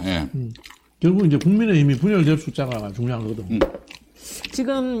 24%. 예. 결국 이제 국민의힘이 분열될 숫자가 중요한 거거든.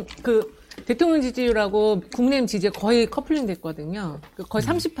 지금 대통령 지지율하고 국민의힘 지지가 거의 커플링 됐거든요. 거의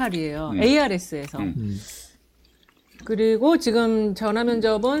 38이에요. ARS에서. 그리고 지금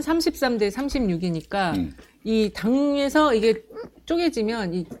전화면접은 33대 36이니까 이 당에서 이게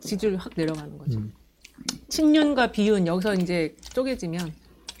쪼개지면 이 지지율이 확 내려가는 거죠. 친윤과 비윤 여기서 이제 쪼개지면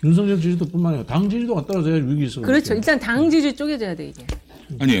윤석열 지지도뿐만 아니라 당 지지도가 떨어져야 위기 있어. 그렇죠. 일단 당 지지율 쪼개져야 돼 이게.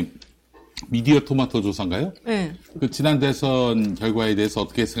 아니 미디어 토마토 조사인가요? 네. 지난 대선 결과에 대해서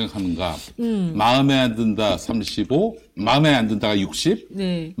어떻게 생각하는가? 마음에 안 든다 35, 마음에 안 든다가 60,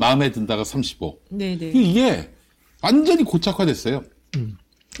 네. 마음에 든다가 35. 네네. 이게 완전히 고착화됐어요.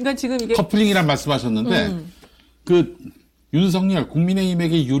 그러니까 지금 이게 커플링이란 말씀하셨는데 윤석열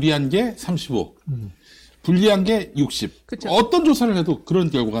국민의힘에게 유리한 게 35, 불리한 게 60. 그쵸. 어떤 조사를 해도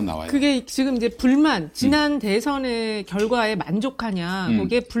그런 결과가 나와요. 그게 지금 이제 지난 대선의 결과에 만족하냐,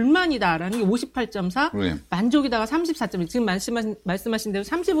 거기에 불만이다라는 게 58.4, 네. 만족이다가 34.1. 지금 말씀하신 대로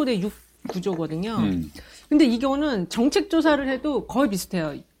 35대 6 구조거든요. 근데 이거는 정책 조사를 해도 거의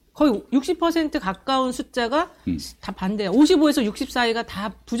비슷해요. 거의 60% 가까운 숫자가 다 반대예요. 55에서 60 사이가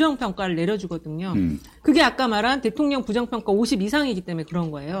다 부정평가를 내려주거든요. 그게 아까 말한 대통령 부정평가 50 이상이기 때문에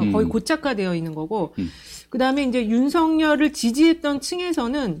그런 거예요. 거의 고착화되어 있는 거고. 그다음에 이제 윤석열을 지지했던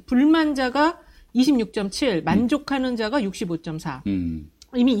층에서는 불만자가 26.7, 만족하는 자가 65.4.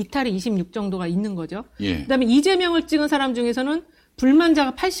 이미 이탈이 26 정도가 있는 거죠. 예. 그다음에 이재명을 찍은 사람 중에서는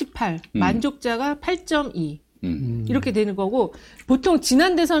불만자가 88, 만족자가 8.2. 이렇게 되는 거고, 보통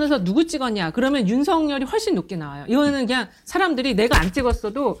지난 대선에서 누구 찍었냐 그러면 윤석열이 훨씬 높게 나와요. 이거는 그냥 사람들이 내가 안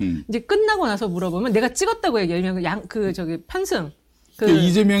찍었어도 이제 끝나고 나서 물어보면 내가 찍었다고 얘기해요. 판승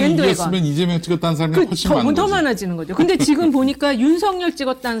이재명이 이겼으면 이재명 찍었다는 사람이 훨씬 많은 거지. 더 많아지는 거죠. 근데 지금 보니까 윤석열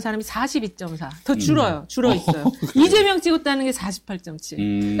찍었다는 사람이 42.4. 더 줄어요. 줄어 있어요. 이재명 찍었다는 게 48.7.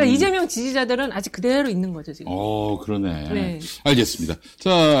 그러니까 이재명 지지자들은 아직 그대로 있는 거죠, 지금. 그러네. 네. 알겠습니다.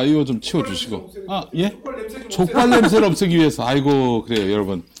 자, 이거 좀 치워주시고. 예? 족발 냄새를 없애기 위해서. 아이고, 그래요,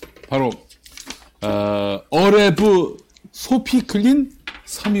 여러분. 바로, 어레브 소피 클린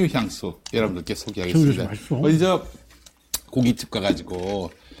섬유향수 여러분들께 소개하겠습니다. 어디 고깃집 가가지고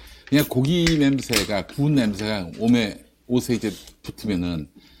그냥 고기 냄새가 구운 냄새가 옷에 이제 붙으면은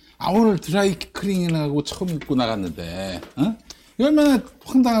오늘 드라이 클리닝하고 처음 입고 나갔는데 얼마나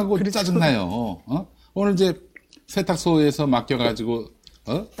황당하고 그렇죠. 짜증나요. 오늘 이제 세탁소에서 맡겨가지고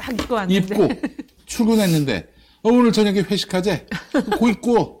딱 입고 왔는데 입고 출근했는데 오늘 저녁에 회식하재 고기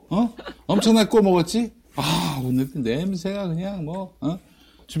구워 엄청나게 구워 먹었지. 오늘 냄새가 그냥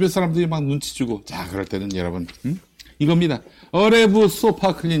주변 사람들이 막 눈치 주고. 자, 그럴 때는 여러분, 이겁니다. 어레브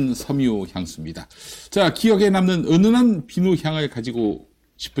소파클린 섬유 향수입니다. 자, 기억에 남는 은은한 비누 향을 가지고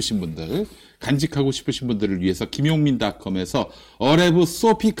싶으신 분들, 간직하고 싶으신 분들을 위해서 김용민닷컴에서 어레브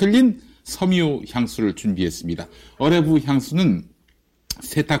소피클린 섬유 향수를 준비했습니다. 어레브 향수는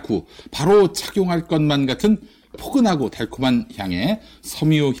세탁 후 바로 착용할 것만 같은 포근하고 달콤한 향의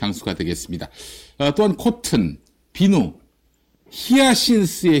섬유 향수가 되겠습니다. 또한 코튼, 비누,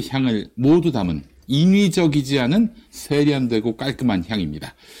 히아신스의 향을 모두 담은 인위적이지 않은 세련되고 깔끔한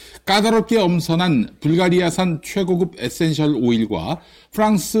향입니다. 까다롭게 엄선한 불가리아산 최고급 에센셜 오일과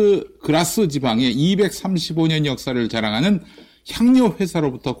프랑스 그라스 지방의 235년 역사를 자랑하는 향료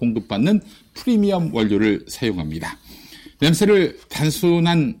회사로부터 공급받는 프리미엄 원료를 사용합니다. 냄새를 단순히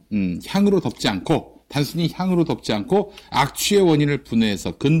향으로 덮지 않고 악취의 원인을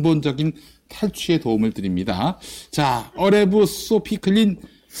분해해서 근본적인 탈취에 도움을 드립니다. 자, 어레브 소피클린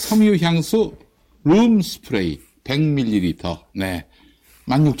섬유향수 룸 스프레이 100ml. 네.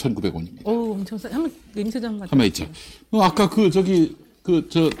 16,900원입니다. 오, 엄청 싸. 한번 냄새 좀 한번 있죠. 아까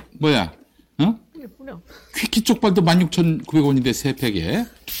뿌려. 퀴키 쪽발도 16,900원인데 3팩에.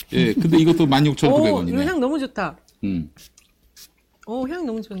 예, 근데 이것도 16,900원이네. 이거 향 너무 좋다. 향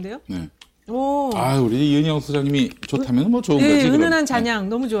너무 좋은데요? 네. 오. 우리 이은영 소장님이 좋다면 좋은 거지. 네, 은은한 그럼. 잔향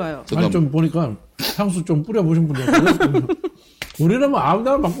너무 좋아요. 아니, 좀 보니까 향수 좀 뿌려보신 분들 우리는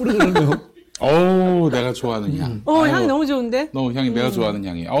아무데나 막 뿌리더라고요. 내가 좋아하는 향. 향 너무 좋은데? 너무 향이 내가 좋아하는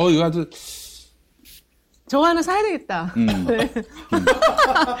향이. 이거 아주. 저거 하나 사야 되겠다.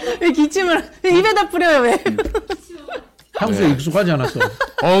 왜 기침을 입에다 뿌려요, 왜? 향수에 익숙하지 않았어.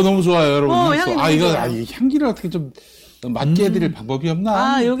 너무 좋아요, 여러분. 향수. 이 향기를 어떻게 좀 맞게 해드릴 방법이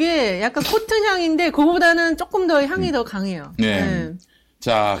없나? 요게 약간 코튼 향인데, 그거보다는 조금 더 향이 더 강해요. 네.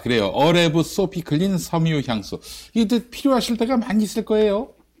 자, 그래요. 어레브 소피클린 섬유 향수. 이게 필요하실 때가 많이 있을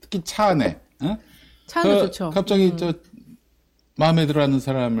거예요. 특히 차 안에. 차 안에 좋죠. 갑자기 마음에 들어하는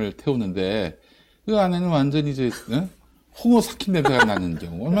사람을 태우는데, 그 안에는 완전히 홍어 삭힌 냄새가 나는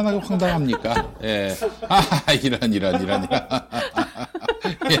경우. 얼마나 황당합니까? 예. 이런.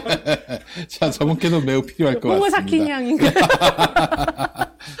 예. 자, 저분께도 매우 필요할 것 홍어 같습니다. 삭힌 향인가?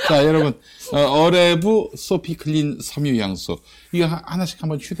 자, 여러분, 어레브 소피클린 섬유향수. 이거 하나씩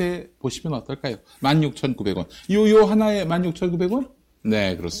한번 휴대해 보시면 어떨까요? 16,900원. 요 하나에 16,900원?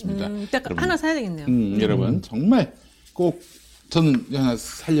 네, 그렇습니다. 딱 여러분, 하나 사야 되겠네요. 여러분, 정말 꼭 저는 하나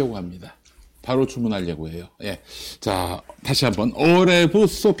사려고 합니다. 바로 주문하려고 해요. 예. 자, 다시 한번 어레브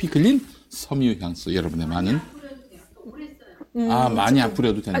소피클린 섬유향수 여러분의 많은 많이 안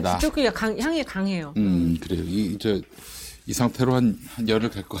뿌려도 된다. 진짜 향이 강해요. 그래요. 이 상태로 한 열흘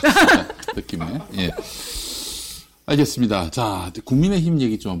갈 것 같습니다. 느낌에. 예. 알겠습니다. 자, 국민의힘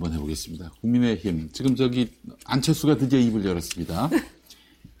얘기 좀 한번 해보겠습니다. 국민의힘. 지금 안철수가 드디어 입을 열었습니다.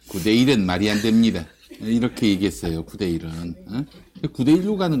 9대1은 말이 안 됩니다. 이렇게 얘기했어요. 9대1은.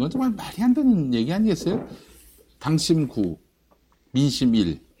 9대1로 가는 건 정말 말이 안 되는 얘기 아니겠어요? 당심 9, 민심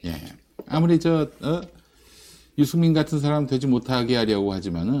 1. 예. 아무리 유승민 같은 사람 되지 못하게 하려고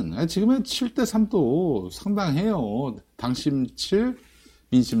하지만은, 지금은 7대3도 상당해요. 당심 7,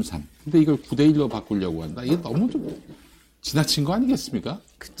 민심 3. 근데 이걸 9대1로 바꾸려고 한다? 이게 너무 좀 지나친 거 아니겠습니까?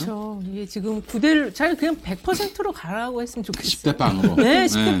 그쵸. 이게 지금 9대를 잘 그냥 100%로 가라고 했으면 좋겠어요. 10대 빵으로. 네,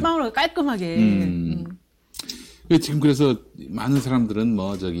 10대 빵으로 깔끔하게. 지금 그래서 많은 사람들은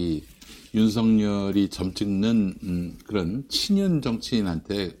윤석열이 점 찍는 그런 친윤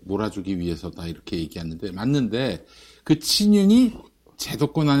정치인한테 몰아주기 위해서다 이렇게 얘기하는데 맞는데 그 친윤이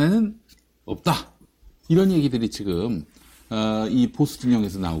제도권 안에는 없다. 이런 얘기들이 지금 이 보수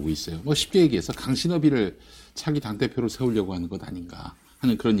진영에서 나오고 있어요. 쉽게 얘기해서 강신업이를 차기 당대표로 세우려고 하는 것 아닌가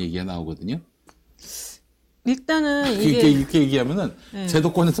하는 그런 얘기가 나오거든요. 일단은 이렇게 얘기하면은 네.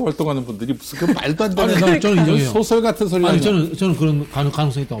 제도권에서 활동하는 분들이 무슨 그 말도 안 되는 아니, 저는 인정해요. 소설 같은 소리. 아니 저는 그런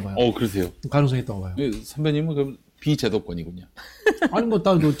가능성이 있다고 봐요. 그러세요? 가능성이 있다고 봐요. 선배님은 그럼 비제도권이군요. 아니 뭐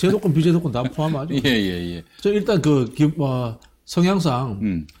다 제도권 비제도권 다 포함하죠. 예. 저 일단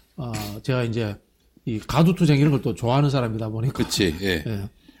성향상 제가 이제 이 가두투쟁 이런 걸 또 좋아하는 사람이다 보니까. 그렇지. 예.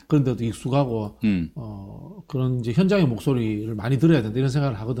 그런데도 익숙하고 그런 이제 현장의 목소리를 많이 들어야 된다 이런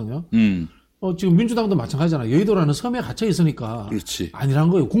생각을 하거든요. 지금 민주당도 마찬가지잖아요. 여의도라는 섬에 갇혀 있으니까. 그렇지. 아니란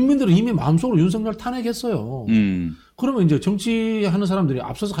거예요. 국민들은 이미 마음속으로 윤석열 탄핵했어요. 그러면 이제 정치하는 사람들이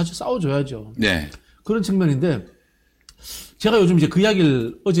앞서서 같이 싸워줘야죠. 네. 그런 측면인데 제가 요즘 이제 그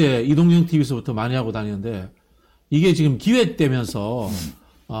이야기를 어제 이동영 TV에서부터 많이 하고 다니는데 이게 지금 기획되면서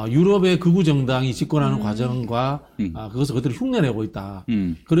유럽의 극우 정당이 집권하는 과정과 그것을 그들이 흉내내고 있다.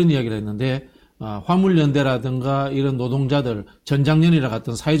 그런 이야기를 했는데 화물연대라든가 이런 노동자들, 전장년이라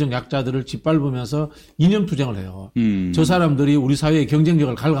같은 사회적 약자들을 짓밟으면서 이념투쟁을 해요. 저 사람들이 우리 사회의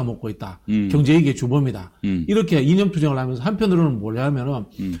경쟁력을 갉아먹고 있다. 경제이익의 주범이다. 이렇게 이념투쟁을 하면서 한편으로는 뭐냐면은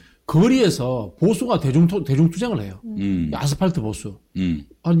거리에서 보수가 대중투쟁을 해요. 아스팔트 보수.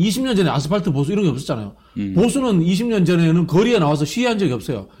 한 20년 전에 아스팔트 보수 이런 게 없었잖아요. 보수는 20년 전에는 거리에 나와서 시위한 적이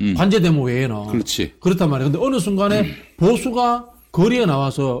없어요. 관제데모 외에는. 그렇지. 그렇단 말이에요. 근데 어느 순간에 보수가 거리에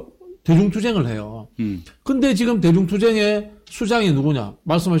나와서 대중투쟁을 해요. 근데 지금 대중투쟁의 수장이 누구냐?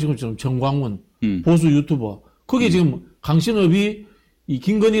 말씀하신 것처럼 정광훈, 보수 유튜버. 거기에 지금 강신업이 이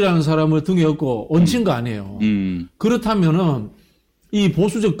김건희라는 사람을 등에 업고 얹힌 거 아니에요. 그렇다면은 이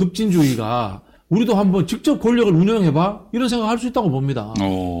보수적 급진주의가 우리도 한번 직접 권력을 운영해봐? 이런 생각을 할 수 있다고 봅니다.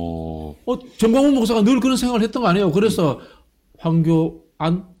 정광훈 목사가 늘 그런 생각을 했던 거 아니에요? 그래서 황교익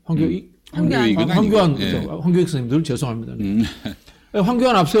선생님 늘 죄송합니다.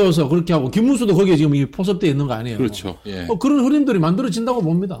 황교안 앞세워서 그렇게 하고 김문수도 거기에 지금 포섭되어 있는 거 아니에요? 그렇죠. 예. 그런 흐름들이 만들어진다고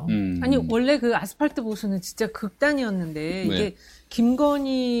봅니다. 아니 원래 그 아스팔트 보수는 진짜 극단이었는데 네. 이게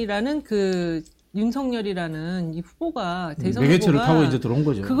김건희라는 그 윤석열이라는 이 후보가 대선 매개체를 후보가 타고 이제 들어온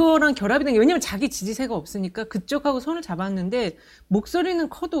거죠. 그거랑 결합이 된 게 왜냐면 자기 지지세가 없으니까 그쪽하고 손을 잡았는데 목소리는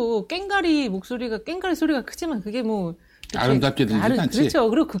커도 목소리가 소리가 크지만 그게 뭐 아름답게 들리지 않지. 그렇죠.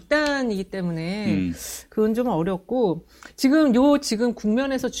 그리고 극단이기 때문에 그건 좀 어렵고 지금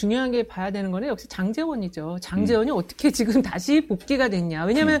국면에서 중요하게 봐야 되는 거는 역시 장제원이죠. 장제원이 어떻게 지금 다시 복귀가 됐냐.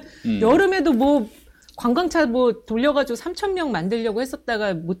 왜냐면 여름에도 뭐 관광차 뭐 돌려가지고 3,000명 만들려고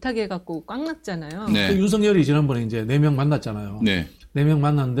했었다가 못하게 해갖고 꽉 났잖아요. 네. 그 윤석열이 지난번에 이제 4명 만났잖아요. 네. 4명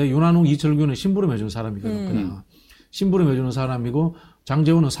만났는데 윤한홍, 이철규는 심부름 해주는 사람이거든요. 심부름 해주는 사람이고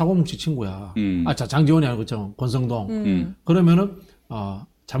장제원은 사고뭉치 친구야. 장제원이 아니고 권성동. 그러면은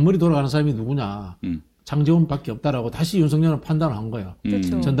잔머리 돌아가는 사람이 누구냐. 장제원밖에 없다라고 다시 윤석열은 판단을 한 거예요.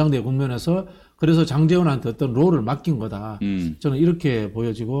 전당대회 국면에서. 그래서 장제원한테 어떤 롤을 맡긴 거다. 저는 이렇게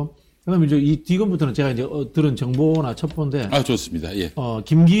보여지고. 그다음에 이제 이 뒤금부터는 제가 이제 들은 정보나 첩보인데. 좋습니다. 예.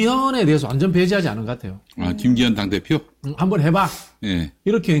 김기현에 대해서 완전 배제하지 않은 것 같아요. 김기현 당대표? 한번 해봐. 예.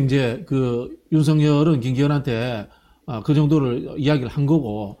 이렇게 이제 윤석열은 김기현한테 그 정도를 이야기를 한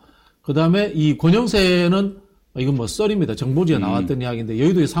거고. 그 다음에 이 권영세는 이건 뭐 썰입니다. 정보지에 나왔던 이야기인데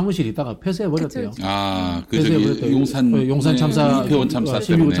여의도에 사무실이 있다가 폐쇄해버렸대요. 용산 참사, 이태원 참사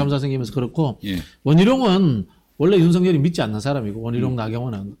때문에. 12구 참사 생기면서 그렇고. 예. 원희룡은 원래 윤석열이 믿지 않는 사람이고 원희룡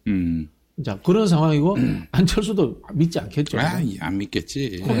나경원은 자 그런 상황이고 안철수도 믿지 않겠죠. 안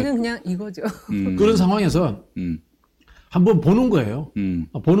믿겠지. 거기는 그냥 이거죠. 그런 상황에서 한번 보는 거예요.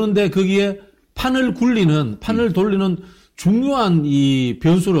 보는데 거기에 판을 돌리는 중요한 이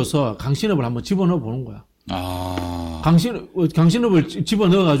변수로서 강신업을 한번 집어넣어 보는 거야. 강신업을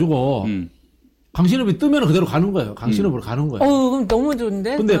집어넣어 가지고. 강신업이 뜨면 그대로 가는 거예요. 강신업으로 가는 거예요. 그럼 너무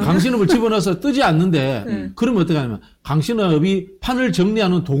좋은데? 근데 강신업을 집어넣어서 뜨지 않는데, 그러면 어떻게 하냐면, 강신업이 판을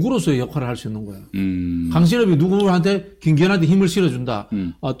정리하는 도구로서의 역할을 할 수 있는 거예요. 강신업이 누구한테, 김기현한테 힘을 실어준다.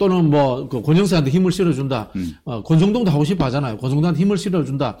 또는 권영세한테 힘을 실어준다. 권성동도 하고 싶어 하잖아요. 권성동한테 힘을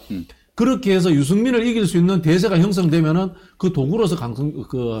실어준다. 그렇게 해서 유승민을 이길 수 있는 대세가 형성되면은 그 도구로서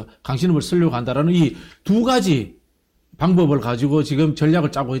강신업을 쓰려고 한다라는 이 두 가지 방법을 가지고 지금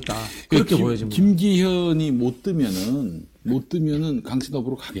전략을 짜고 있다. 그렇게 보여집니다. 김기현이 못 뜨면은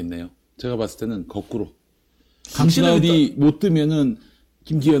강신업으로 가겠네요. 제가 봤을 때는 거꾸로. 강신업이 못 뜨면은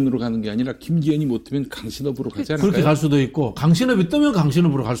김기현으로 가는 게 아니라 김기현이 못 뜨면 강신업으로 가지 않을까요? 그렇게 갈 수도 있고 강신업이 뜨면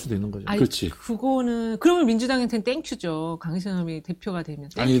강신업으로 갈 수도 있는 거죠. 그렇지. 그러면 민주당한테는 땡큐죠. 강신업이 대표가 되면.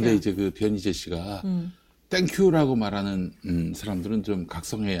 근데 이제 변희재 씨가 땡큐라고 말하는 사람들은 좀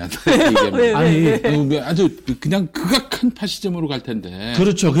각성해야 돼. 아주 그냥 극악한 파시즘으로 갈 텐데.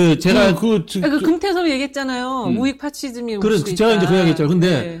 그렇죠. 제가 금태섭이 얘기했잖아요. 우익 파시즘이 올 수 있다. 제가 이제 그 얘기했잖아요.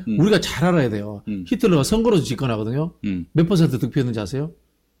 근데 우리가 잘 알아야 돼요. 히틀러가 선거로도 집권하거든요. 몇 퍼센트 득표했는지 아세요?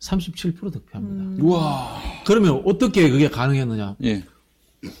 37% 득표합니다. 우와. 그러면 어떻게 그게 가능했느냐? 예.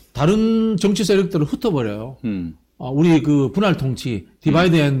 다른 정치 세력들을 흩어버려요. 우리 그 분할 통치,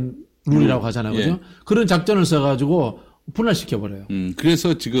 디바이드 앤 룰이라고 하잖아요. 그죠? 예. 그런 작전을 써가지고 분할시켜버려요.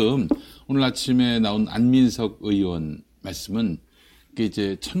 그래서 지금 오늘 아침에 나온 안민석 의원 말씀은 그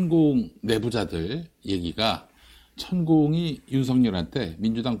이제 천공 내부자들 얘기가 천공이 윤석열한테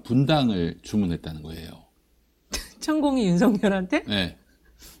민주당 분당을 주문했다는 거예요. 천공이 윤석열한테? 네.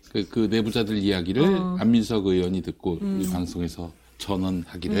 그 내부자들 이야기를 안민석 의원이 듣고 우리 방송에서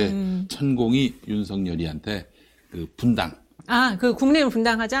전언하기를 천공이 윤석열이한테 그 분당. 그 국내를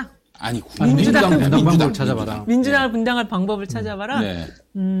분당하자? 아니, 민주당 분당 방법을 찾아봐라. 민주당을 네. 분당할 방법을 찾아봐라? 네.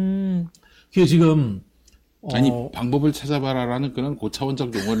 그게 지금, 아니, 방법을 찾아봐라라는 그런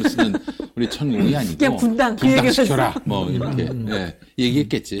고차원적 용어를 쓰는 우리 천공이 아니고. 그냥 분당시켜라. 뭐, 이렇게. 네.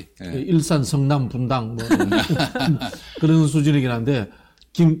 얘기했겠지. 네. 일산, 성남, 분당, 뭐. 그런 수준이긴 한데,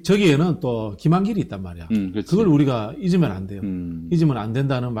 저기에는 또 김한길이 있단 말이야. 그걸 우리가 잊으면 안 돼요. 잊으면 안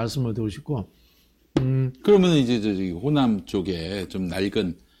된다는 말씀을 드리고 싶고. 그러면 이제 저기 호남 쪽에 좀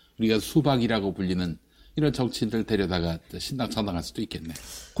낡은 우리가 수박이라고 불리는 이런 정치인들 데려다가 신당 창당할 수도 있겠네.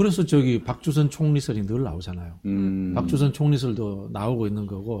 그래서 저기 박주선 총리설이 늘 나오잖아요. 박주선 총리설도 나오고 있는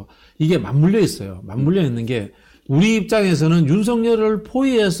거고 이게 맞물려 있어요. 맞물려 있는 게 우리 입장에서는 윤석열을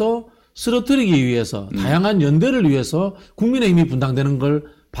포위해서 쓰러뜨리기 위해서 다양한 연대를 위해서 국민의힘이 분당되는 걸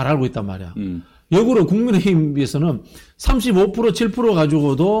바라고 있단 말이야. 역으로 국민의힘에서는 35% 7%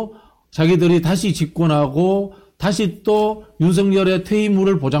 가지고도 자기들이 다시 집권하고 다시 또 윤석열의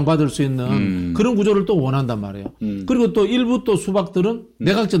퇴임물을 보장받을 수 있는 그런 구조를 또 원한단 말이에요. 그리고 또 일부 또 수박들은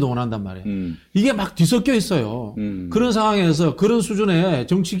내각제도 원한단 말이에요. 이게 막 뒤섞여 있어요. 그런 상황에서 그런 수준의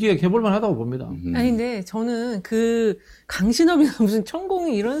정치 기획 해볼 만하다고 봅니다. 아니 근데 저는 그 강신업이나 무슨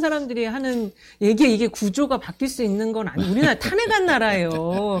천공이 이런 사람들이 하는 얘기에 이게 구조가 바뀔 수 있는 건 아니에요. 우리나라 탄핵한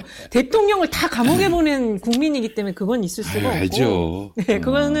나라예요. 대통령을 다 감옥에 보낸 국민이기 때문에 그건 있을 수가 없고. 알죠. 네,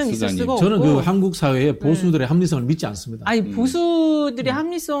 그거는 있을 수가 없고. 저는 그 한국 사회의 보수들의 합리성을 믿지 않습니다. 아니 보수들의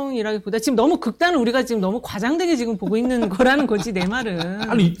합리성이라기보다 지금 너무 극단을 우리가 지금 너무 과장되게 지금 보고 있는 거라는 거지 내 말은.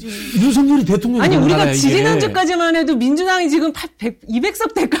 아니 윤석열이 대통령이 아니 우리가 나라야, 지지난주까지만 해도 민주당이 지금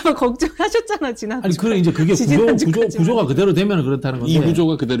 200석 될까봐 걱정하셨잖아 지난주. 아니 그래 이제 그게 구조가 그대로 되면 그렇다는 건데. 이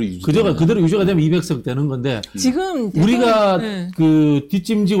구조가 그대로 유지가 되면 200석 되는 건데. 지금 우리가 그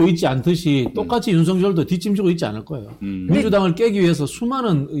뒷짐지고 있지 않듯이 똑같이 윤석열도 뒷짐지고 있지 않을 거예요. 민주당을 깨기 위해서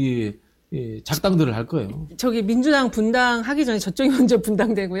수많은 이 작당들을 할 거예요. 저기 민주당 분당하기 전에 저쪽이 먼저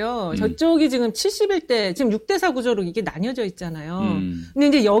분당되고요. 저쪽이 지금 71대, 지금 6대4 구조로 이게 나뉘어져 있잖아요. 근데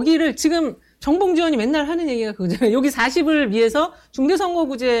이제 여기를 지금 정봉주 의원이 맨날 하는 얘기가 그거잖아요. 여기 40을 위해서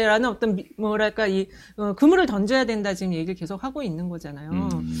중대선거구제라는 어떤 뭐랄까 그물을 던져야 된다 지금 얘기를 계속 하고 있는 거잖아요.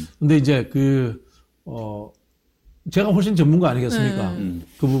 근데 이제 제가 훨씬 전문가 아니겠습니까?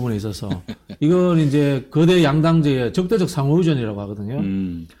 그 부분에 있어서. 이건 이제 거대 양당제의 적대적 상호의존이라고 하거든요.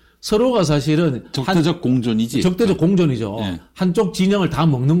 서로가 사실은 적대적 공존이지. 적대적 공존이죠. 네. 한쪽 진영을 다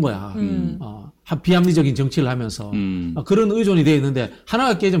먹는 거야. 비합리적인 정치를 하면서 그런 의존이 돼 있는데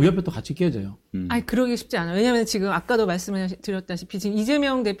하나가 깨지면 옆에 또 같이 깨져요. 아니 그러기 쉽지 않아요. 왜냐하면 지금 아까도 말씀을 드렸다시피 지금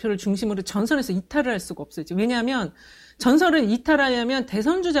이재명 대표를 중심으로 전선에서 이탈을 할 수가 없어요. 왜냐하면 전선을 이탈하려면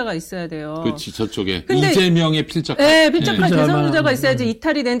대선 주자가 있어야 돼요. 그렇지 저쪽에 이재명의 필적한. 네, 필적한 대선 주자가 있어야지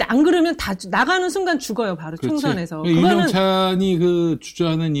이탈이 되는데 안 그러면 다 나가는 순간 죽어요. 바로 그렇지. 총선에서. 윤영찬이 그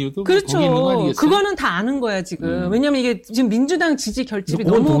주저하는 이유도 그렇죠. 거기 있는 거 아니겠어요? 그거는 다 아는 거야 지금. 왜냐하면 이게 지금 민주당 지지 결집이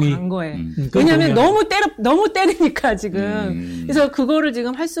너무 간 거예요. 왜냐하면 너무 때리니까 지금. 그래서 그거를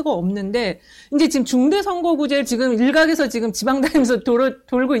지금 할 수가 없는데 이제 지금 중대선거구제를 지금 일각에서 지금 지방 다니면서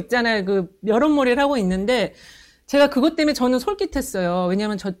돌고 있잖아요. 그 여론몰이를 하고 있는데. 제가 그것 때문에 저는 솔깃했어요.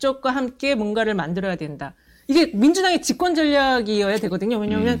 왜냐하면 저쪽과 함께 뭔가를 만들어야 된다. 이게 민주당의 집권 전략이어야 되거든요.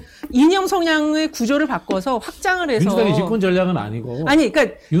 왜냐하면 이념 성향의 구조를 바꿔서 확장을 해서. 민주당의 집권 전략은 아니고. 아니,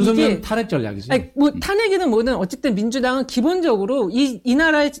 그러니까. 윤석열 탄핵 전략이지. 아니, 뭐 탄핵이든 뭐든 어쨌든 민주당은 기본적으로 이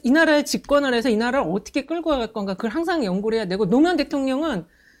나라에 집권을 해서 이 나라를 어떻게 끌고 갈 건가 그걸 항상 연구를 해야 되고 노무현 대통령은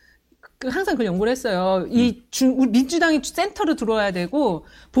항상 그걸 연구를 했어요. 민주당이 센터로 들어와야 되고,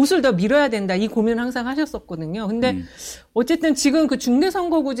 보수를 더 밀어야 된다. 이 고민을 항상 하셨었거든요. 근데, 어쨌든 지금 그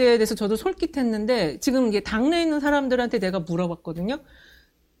중대선거구제에 대해서 저도 솔깃했는데, 지금 이게 당내에 있는 사람들한테 내가 물어봤거든요.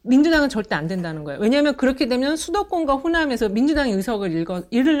 민주당은 절대 안 된다는 거예요. 왜냐하면 그렇게 되면 수도권과 호남에서 민주당의 의석을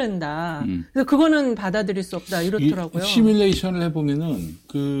잃는다. 그래서 그거는 받아들일 수 없다. 이렇더라고요. 시뮬레이션을 해보면은,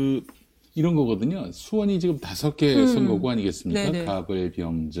 이런 거거든요. 수원이 지금 5개 선거구 아니겠습니까? 네네.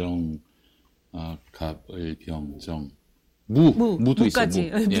 갑을병정, 무도 있어.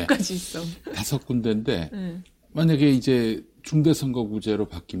 무까지 있어. 5군데인데 만약에 이제 중대선거구제로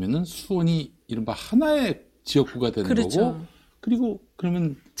바뀌면은 수원이 이른바 하나의 지역구가 되는 그렇죠. 거고 그리고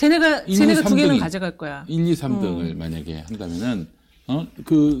그러면 쟤네가 두 개는 가져갈 거야. 1, 2, 3등을 만약에 한다면은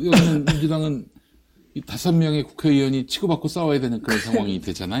여기는 민주당은 5명의 국회의원이 치고받고 싸워야 되는 그런 상황이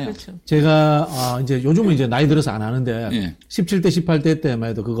되잖아요. 그렇죠. 제가 이제 요즘은 이제 나이 들어서 안 하는데 예. 17대 18대 때만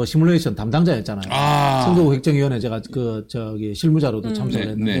해도 그거 시뮬레이션 담당자였잖아요. 선거구 획정위원회 제가 실무자로도 참석을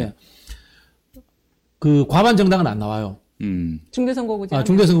했는데 그 과반 정당은 안 나와요. 중대선거구제.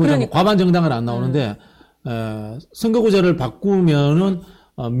 중대선거구제 그러니까. 과반 정당은 안 나오는데 선거구제를 바꾸면은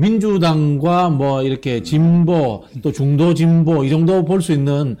민주당과 뭐 이렇게 진보 또 중도 진보 이 정도 볼 수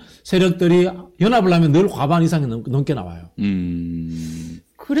있는 세력들이 연합을 하면 늘 과반 이상이 넘게 나와요.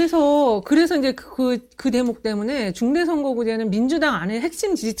 그래서 이제 그 대목 때문에 중대선거구제는 민주당 안에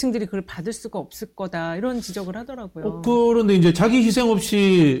핵심 지지층들이 그걸 받을 수가 없을 거다 이런 지적을 하더라고요. 그런데 이제 자기 희생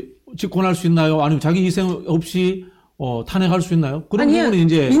없이 집권할 수 있나요? 아니면 자기 희생 없이 탄핵할 수 있나요? 그런 부분은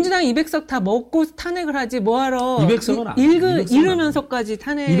이제 민주당 200석 다 먹고 탄핵을 하지 뭐하러 200석은 잃으면서까지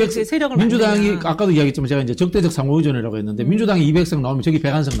탄핵의 세력을 민주당이 만드냐. 아까도 이야기했지만 제가 이제 적대적 상호의존이라고 했는데 민주당이 200석 나오면 저기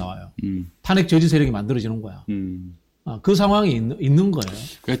 101석 나와요. 탄핵 저지 세력이 만들어지는 거야. 그 상황이 있는 거예요.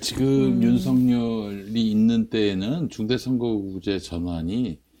 그러니까 지금 윤석열이 있는 때에는 중대선거구제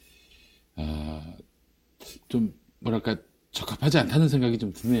전환이 좀 뭐랄까 적합하지 않다는 생각이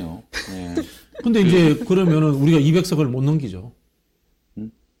좀 드네요. 네. 근데 이제 그러면은 우리가 200석을 못 넘기죠.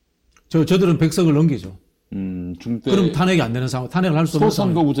 저들은 100석을 넘기죠. 그럼 탄핵이 안 되는 상황, 탄핵을 할 수 없는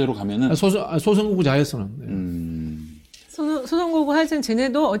소선거구제로 가면은 소선거구제 하에서는. 소선거구 할 때는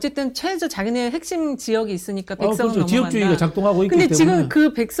쟤네도 어쨌든 자기네 핵심 지역이 있으니까 100석은 그렇죠. 넘어간다. 지역주의가 작동하고 있기 근데 때문에. 지금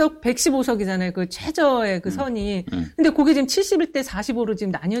그 115석이잖아요. 그 최저의 그 선이. 근데 그게 지금 71대 45로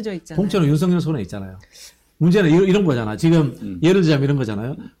지금 나뉘어져 있잖아요. 공천은 윤석열 손에 있잖아요. 문제는 이런 거잖아. 지금 예를 들자면 이런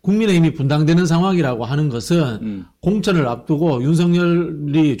거잖아요. 국민의힘이 분당되는 상황이라고 하는 것은 공천을 앞두고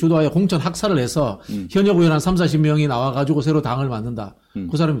윤석열이 주도하여 공천 학살을 해서 현역 의원 한 30-40명이 나와가지고 새로 당을 만든다.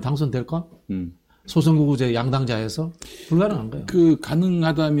 그 사람이 당선될까? 소선거구제 양당자에서 불가능한 거예요.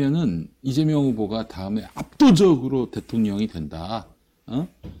 가능하다면은 이재명 후보가 다음에 압도적으로 대통령이 된다.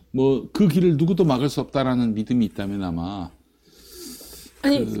 뭐 그 길을 누구도 막을 수 없다라는 믿음이 있다면 아마.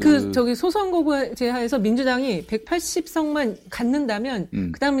 아니, 소선거구제 하에서 민주당이 180석만 갖는다면,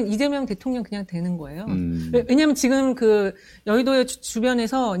 그 다음은 이재명 대통령 그냥 되는 거예요. 왜냐면 지금 여의도의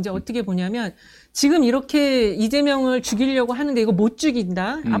주변에서 이제 어떻게 보냐면, 지금 이렇게 이재명을 죽이려고 하는데 이거 못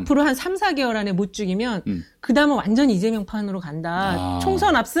죽인다? 앞으로 한 3, 4개월 안에 못 죽이면, 그 다음은 완전히 이재명 판으로 간다.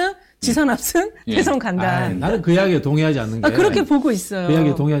 총선 압승, 지선 압승, 대선 간다. 나는 그 이야기에 동의하지 않는 게. 그렇게 보고 있어요. 그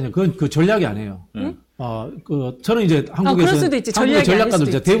이야기에 동의하지 않는 그건 그 전략이 아니에요. 저는 이제 한국의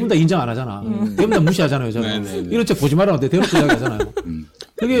전략가들 대부분 다 인정 안 하잖아. 대부분 다 무시하잖아요. 이런 책 보지 말라고 대놓고 이야기하잖아요.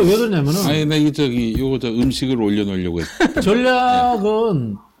 그게 왜 그러냐면은. 아니, 나 요거 음식을 올려놓으려고 했어.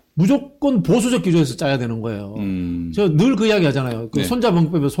 전략은 무조건 보수적 기조에서 짜야 되는 거예요. 저 늘 그 이야기 하잖아요.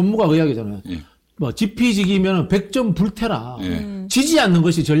 손자병법에 손무가 그 이야기 하잖아요. 지피지기면 100점 불태라. 지지 않는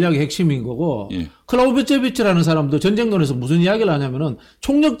것이 전략의 핵심인 거고, 클라우베체비치라는 사람도 전쟁론에서 무슨 이야기를 하냐면은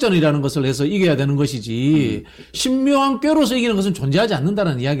총력전이라는 것을 해서 이겨야 되는 것이지, 신묘한 꾀로서 이기는 것은 존재하지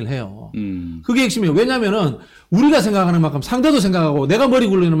않는다는 이야기를 해요. 그게 핵심이에요. 왜냐면은 우리가 생각하는 만큼 상대도 생각하고 내가 머리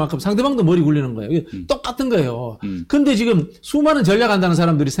굴리는 만큼 상대방도 머리 굴리는 거예요. 똑같은 거예요. 근데 지금 수많은 전략한다는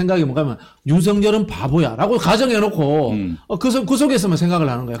사람들이 생각이 뭔가 하면 윤석열은 바보야 라고 가정해놓고 그 속에서만 생각을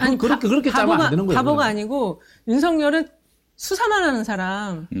하는 거예요. 아니, 그렇게 짜면 안 되는 거예요. 바보가 아니고 윤석열은 수사만 하는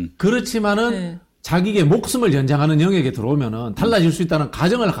사람. 그렇지만은 자기의 목숨을 연장하는 영역에 들어오면은 달라질 수 있다는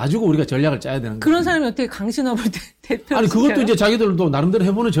가정을 가지고 우리가 전략을 짜야 되는 거예요. 그런 사람이 어떻게 강신업을 대표? 아니 그것도 이제 자기들도 나름대로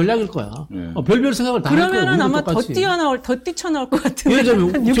해보는 전략일 거야. 별별 생각을 다 할 거예요. 그러면은 아마 더 뛰쳐나올 것 같은데. 예를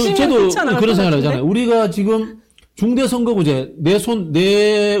들면 저도 그런 생각을 하잖아요. 우리가 지금 중대선거구제 내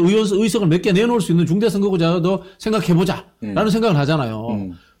의석을 몇 개 내놓을 수 있는 중대선거구제도 생각해보자라는 생각을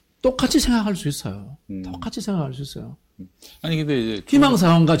하잖아요. 똑같이 생각할 수 있어요. 똑같이 생각할 수 있어요. 아니 근데 이제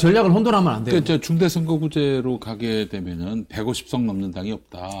희망사항과 전략을 혼돈하면 안 돼요. 그러니까 중대선거구제로 가게 되면은 150석 넘는 당이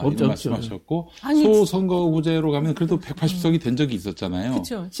없다. 이런 말씀하셨고 소선거구제로 가면 그래도 180석이 된 적이 있었잖아요.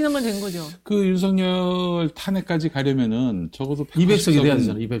 그렇죠. 지난번 된 거죠. 그 윤석열 탄핵까지 가려면은 적어도 200석이 돼야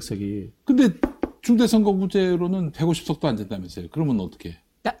되잖아요. 200석이. 근데 중대선거구제로는 150석도 안 된다면서요. 그러면 어떻게?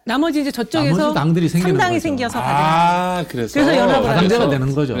 나머지 이제 저쪽에서 당들이 3당이 생겨서 가잖아요. 그래서 연합을 다당제가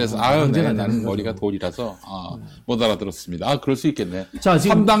되는 거죠. 그래서 나는 머리가 돌이라서 못 알아들었습니다. 그럴 수 있겠네. 자,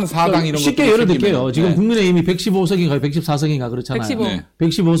 지금 3당, 4당 이런 거 쉽게 예를 들게요. 지금 국민의힘이 115석인가 114석인가 그렇잖아요.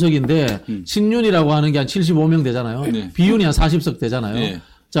 115석인데 신윤이라고 하는 게 한 75명 되잖아요. 비윤이 한 40석 되잖아요.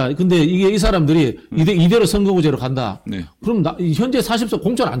 자, 근데 이 사람들이 이대로 선거구제로 간다. 그럼 현재 40석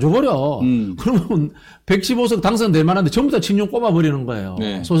공천 안 줘버려. 그러면 115석 당선될 만한데 전부 다 친윤 꼽아버리는 거예요.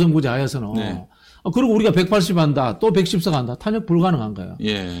 소선구제 하에서는. 그리고 우리가 180 한다, 또 110석 한다, 탄핵 불가능한 거예요.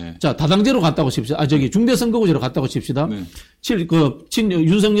 예. 자, 다당제로 갔다고 칩시다. 중대선거구제로 갔다고 칩시다. 네.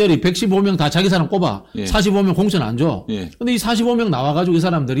 윤석열이 115명 다 자기 사람 꼽아. 예. 45명 공천 안 줘. 예. 근데 이 45명 나와가지고 이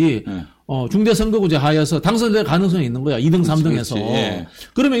사람들이, 예. 중대선거구제 하에서 당선될 가능성이 있는 거야. 2등, 3등에서. 예.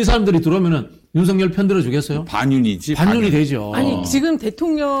 그러면 이 사람들이 들어오면은 윤석열 편 들어주겠어요? 반윤이지. 반윤이 되죠. 아니, 지금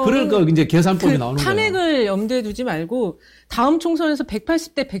대통령. 그러니까 이제 계산법이 나오는 거예요. 탄핵을 염두에 두지 말고 다음 총선에서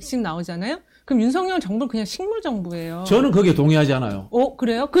 180대 100씩 나오잖아요? 그럼 윤석열 정부는 그냥 식물 정부예요. 저는 거기에 동의하지 않아요.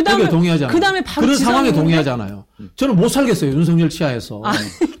 그래요? 그다음에 동의하지 않아요. 그다음에 바로 그런 상황에 동의하지 않아요. 저는 못 살겠어요. 윤석열 치하에서.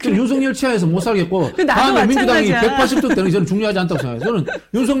 저는 윤석열 치하에서 못 살겠고 다음에 민주당이 180도 되는 게 저는 중요하지 않다고 생각해요. 저는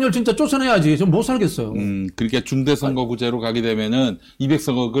윤석열 진짜 쫓아내야지. 저는 못 살겠어요. 그러니까 중대선거구제로 가게 되면은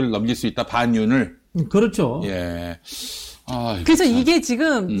 200석을 넘길 수 있다. 반윤을. 그렇죠. 예. 그래서 이게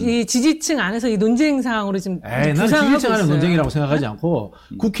지금 이 지지층 안에서 이 논쟁 사항으로 지금 난 지지층 안에 논쟁이라고 생각하지 않고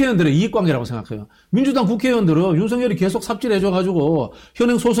국회의원들의 이익관계라고 생각해요. 민주당 국회의원들은 윤석열이 계속 삽질해줘가지고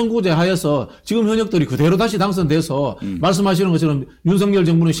현행 소선구제 하에서 지금 현역들이 그대로 다시 당선돼서 말씀하시는 것처럼 윤석열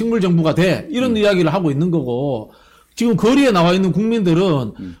정부는 식물 정부가 돼 이런 이야기를 하고 있는 거고 지금 거리에 나와 있는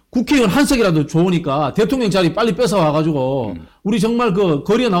국민들은 국회의원 한 석이라도 좋으니까 대통령 자리 빨리 뺏어와가지고 우리 정말 그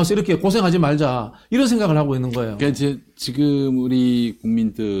거리에 나와서 이렇게 고생하지 말자 이런 생각을 하고 있는 거예요. 그러니까 지금 우리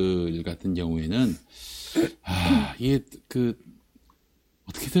국민들 같은 경우에는 이게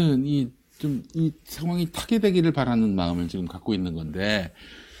어떻게든 이 상황이 타개되기를 바라는 마음을 지금 갖고 있는 건데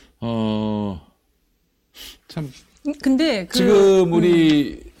참. 근데 지금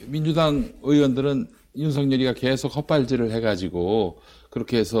우리 민주당 의원들은 윤석열이가 계속 헛발질을 해가지고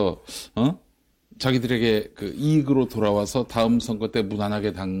그렇게 해서 자기들에게 그 이익으로 돌아와서 다음 선거 때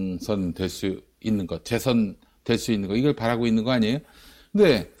무난하게 당선될 수 있는 것, 재선될 수 있는 것 이걸 바라고 있는 거 아니에요?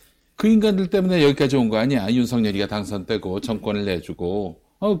 근데 그 인간들 때문에 여기까지 온 거 아니야? 윤석열이가 당선되고 정권을 내주고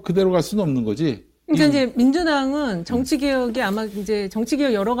그대로 갈 수는 없는 거지. 그러니까 이제 민주당은 정치개혁이 아마 이제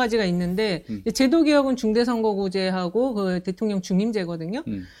정치개혁 여러 가지가 있는데 제도개혁은 중대선거구제하고 그 대통령 중임제거든요.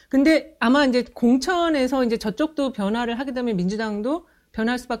 근데 아마 이제 공천에서 이제 저쪽도 변화를 하게 되면 민주당도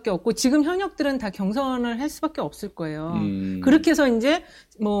변할 수밖에 없고 지금 현역들은 다 경선을 할 수밖에 없을 거예요. 그렇게 해서 이제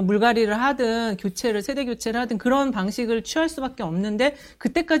뭐 물갈이를 하든 세대 교체를 하든 그런 방식을 취할 수밖에 없는데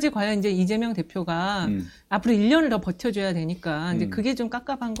그때까지 과연 이제 이재명 대표가 앞으로 1년을 더 버텨줘야 되니까 이제 그게 좀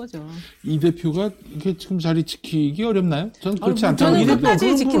깝깝한 거죠. 이 대표가 이게 지금 자리 지키기 어렵나요? 저는 그렇지 않다고 저는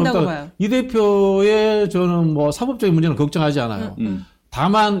끝까지 지킨다고 봐요. 이 대표의 저는 뭐 사법적인 문제는 걱정하지 않아요.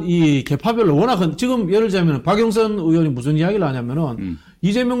 다만 이 개파별로 워낙 지금 예를 들자면 박영선 의원이 무슨 이야기를 하냐면은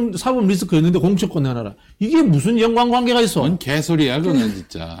이재명 사법 리스크였는데 공천권 내놔라. 이게 무슨 연관관계가 있어? 뭔 개소리야 그거는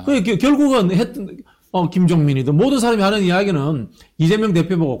진짜. 결국은 김종민이든 모든 사람이 하는 이야기는 이재명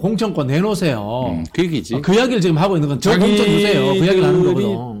대표 보고 공천권 내놓으세요. 그 얘기지. 그 이야기를 지금 하고 있는 건 저 공천 주세요. 그 이야기를 하는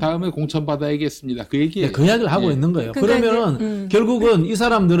거거든. 다음에 공천 받아야겠습니다. 그 얘기예요. 네, 그 이야기를 하고 있는 거예요. 그러면은 결국은 이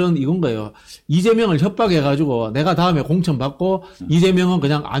사람들은 이건 거예요. 이재명을 협박해가지고 내가 다음에 공천 받고 이재명은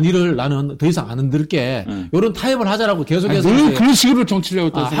그냥 안위를 나는 더 이상 안 흔들게 이런 타협을 하자라고 계속해서 늘 그런 식으로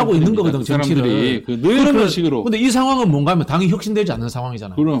정치를 하고 있는 거거든. 정치를. 늘 그런 식으로. 근데 이 상황은 뭔가 하면 당이 혁신되지 않는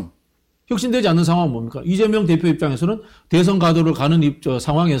상황이잖아요. 그럼. 혁신되지 않는 상황은 뭡니까? 이재명 대표 입장에서는 대선 가도를 가는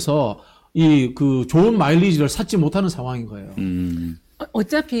상황에서 좋은 마일리지를 찾지 못하는 상황인 거예요.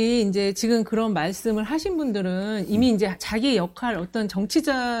 어차피 이제 지금 그런 말씀을 하신 분들은 이미 이제 자기 역할 어떤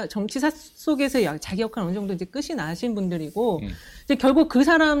정치사 속에서 자기 역할 어느 정도 이제 끝이 나신 분들이고 이제 결국 그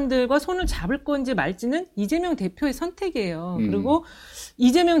사람들과 손을 잡을 건지 말지는 이재명 대표의 선택이에요. 그리고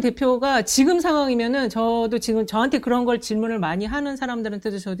이재명 대표가 지금 상황이면은 저도 지금 저한테 그런 걸 질문을 많이 하는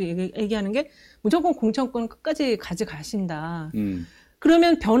사람들한테도 저도 얘기하는 게 무조건 공천권 끝까지 가져가신다.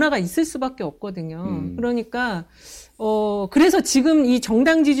 그러면 변화가 있을 수밖에 없거든요. 그러니까 그래서 지금 이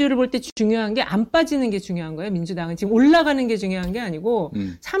정당 지지율을 볼 때 중요한 게 안 빠지는 게 중요한 거예요. 민주당은 지금 올라가는 게 중요한 게 아니고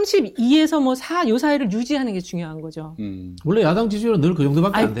 32에서 뭐 4 요 사이를 유지하는 게 중요한 거죠. 원래 야당 지지율은 늘 그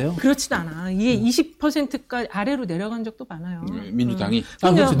정도밖에 안 돼요. 그렇지도 않아. 이게 20%까지 아래로 내려간 적도 많아요. 민주당이.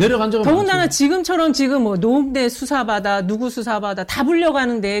 그렇죠. 내려간 적은 더군다나 많지. 지금처럼 지금 뭐 노웅래 수사받아 누구 수사받아 다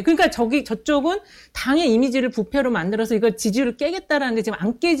불려가는데 그러니까 저쪽은 당의 이미지를 부패로 만들어서 이걸 지지율을 깨겠다라는데 지금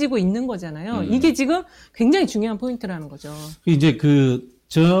안 깨지고 있는 거잖아요. 이게 지금 굉장히 중요한 포인트라는 거죠. 이제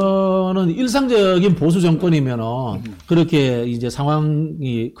저는 일상적인 보수 정권이면은 그렇게 이제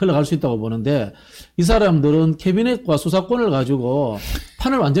상황이 흘러갈 수 있다고 보는데 이 사람들은 캐비넷과 수사권을 가지고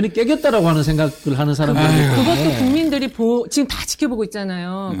판을 완전히 깨겠다라고 하는 생각을 하는 사람들이에요. 그것도 국민들이 지금 다 지켜보고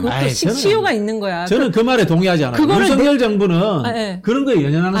있잖아요. 그것도 시효가 있는 거야. 저는 그 말에 동의하지 않아요. 윤석열 정부는 그런 거에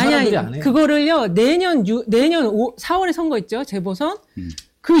연연하는 사람들이 아니에요. 그거를요 내년 4월에 선거 있죠 재보선.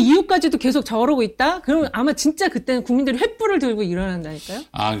 그 이후까지도 계속 저러고 있다? 그러면 아마 진짜 그때는 국민들이 횃불을 들고 일어난다니까요?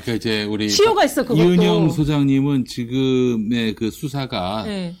 그러니까 이제 우리. 시효가 있어, 그것도. 이은영 소장님은 지금의 그 수사가.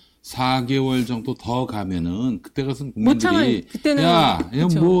 네. 4개월 정도 더 가면은 그때 가서는 국민들이 그때는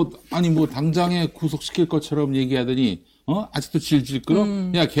뭐 당장에 구속시킬 것처럼 얘기하더니 아직도 질질 끌어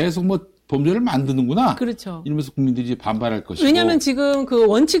야 계속 뭐 범죄를 만드는구나. 그렇죠. 이러면서 국민들이 반발할 것이고. 왜냐하면 지금 그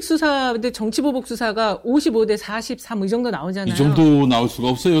원칙 수사, 정치보복 수사가 55대 43 이 정도 나오잖아요. 이 정도 나올 수가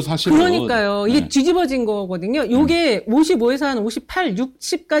없어요, 사실은. 그러니까요. 이게 뒤집어진 거거든요. 요게 55에서 한 58,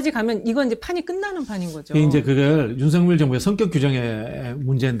 60까지 가면 이건 이제 판이 끝나는 판인 거죠. 이제 그걸 윤석열 정부의 성격 규정의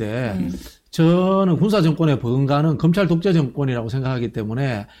문제인데 저는 군사 정권의 버금가는 검찰 독재 정권이라고 생각하기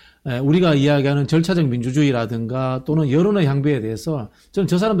때문에 우리가 이야기하는 절차적 민주주의라든가 또는 여론의 향배에 대해서 저는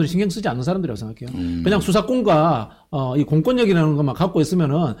저 사람들이 신경 쓰지 않는 사람들이라고 생각해요. 그냥 수사권과 이 공권력이라는 것만 갖고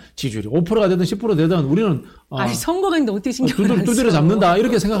있으면은 지지율이 5%가 되든 10% 되든 우리는 아니 선거가 있는데 어떻게 신경을 안 써? 두드려 잡는다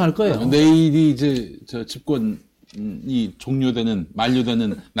이렇게 생각할 거예요. 내일이 이제 저 집권이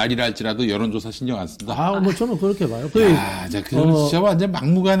만료되는 날이라 할지라도 여론조사 신경 안 쓴다. 뭐 저는 그렇게 봐요. 진짜 완전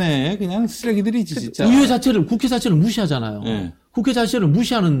막무가내 그냥 쓰레기들이지 진짜. 의회 자체를 국회 자체를 무시하잖아요. 네. 국회 자체를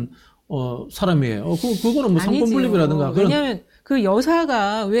무시하는 사람이에요. 그거는 뭐 상권분립이라든가. 왜냐하면 그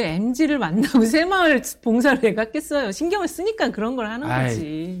여사가 왜 MZ를 만나고 새마을 봉사를 왜 갔겠어요. 신경을 쓰니까 그런 걸 하는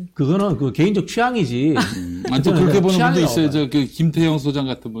거지. 그거는 그 개인적 취향이지. 또 그렇게 보는 분도 있어요. 그 김태형 소장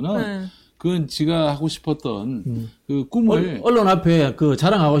같은 분은. 네. 그건 지가 하고 싶었던 그 꿈을 언론 앞에 그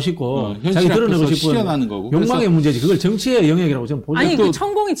자랑하고 싶고 자기 드러내고 싶은 실현하는 거고. 욕망의 문제지. 그걸 정치의 영역이라고 저는 보죠. 아니 그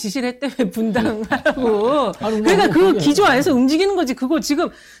천공이 지시를 했다며 분당하라고. 그러니까 그 기조하에서 움직이는 거지. 그거 지금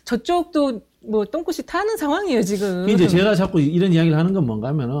저쪽도 뭐 똥꼬시 타는 상황이에요 지금. 이제 제가 자꾸 이런 이야기를 하는 건 뭔가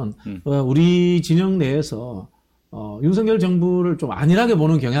하면은 우리 진영 내에서 윤석열 정부를 좀 안일하게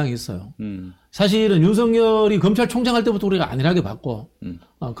보는 경향이 있어요. 사실은 윤석열이 검찰총장 할 때부터 우리가 안일하게 봤고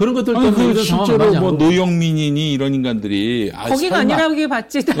그런 것들 때문에 이런 상황을 실제로 뭐 노영민이니 이런 인간들이 거기가 안일하게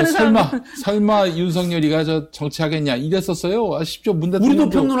봤지. 설마 윤석열이가 저 정치하겠냐 이랬었어요. 십시오 문 대통령. 우리도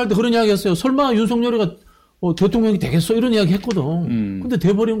평론할 때 그런 이야기했어요. 설마 윤석열이가 대통령이 되겠어 이런 이야기 했거든. 근데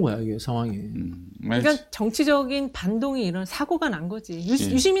돼버린 거야 이게 상황이. 그러니까 정치적인 반동이 이런 사고가 난 거지.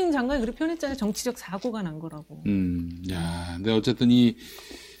 유시민 장관이 그렇게 표현했잖아요. 정치적 사고가 난 거라고. 근데 어쨌든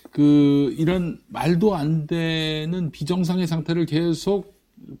이런 말도 안 되는 비정상의 상태를 계속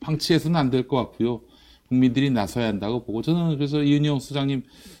방치해서는 안 될 것 같고요. 국민들이 나서야 한다고 보고 저는 그래서 이은영 소장님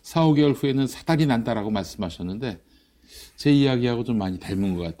 4, 5개월 후에는 사달이 난다라고 말씀하셨는데 제 이야기하고 좀 많이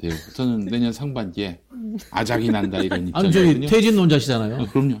닮은 것 같아요. 저는 내년 상반기에 아작이 난다 이런 입장이거든요. 아니 저기 퇴진론자시잖아요.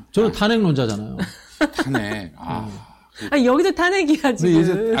 그럼요. 저는 탄핵론자잖아요. 탄핵. 아니 여기도 탄핵이야 지금.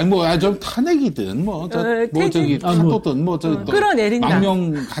 이제 좀 탄핵이든 타도든 끌어내린다.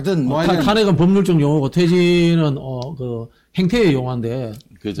 망명 가든 탄핵은 법률적 용어고 퇴진은 그 행태의 용어인데.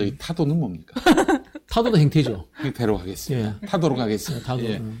 타도는 뭡니까? 타도도 행태죠. 행태로 가겠습니다. 타도로 가겠습니다. 타도.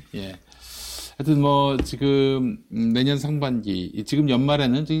 예. 하여튼 지금 내년 상반기 지금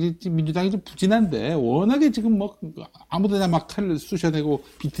연말에는 민주당이 좀 부진한데 워낙에 지금 아무데나 막 칼을 쑤셔대고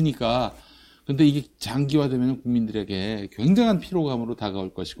비트니까. 근데 이게 장기화되면 국민들에게 굉장한 피로감으로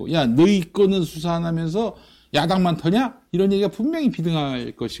다가올 것이고, 야, 너희 거는 수사 안 하면서 야당만 터냐? 이런 얘기가 분명히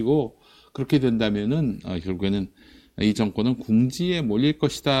비등할 것이고, 그렇게 된다면은, 결국에는 이 정권은 궁지에 몰릴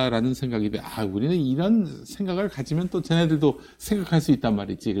것이다라는 생각이 돼. 우리는 이런 생각을 가지면 또 쟤네들도 생각할 수 있단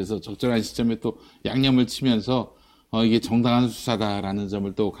말이지. 그래서 적절한 시점에 또 양념을 치면서, 이게 정당한 수사다라는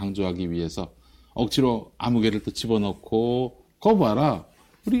점을 또 강조하기 위해서 억지로 아무개를 또 집어넣고, 그거 봐라.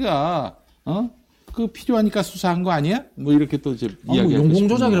 우리가, 필요하니까 수사한 거 아니야? 뭐 이렇게 또 이제 이야기하고 용공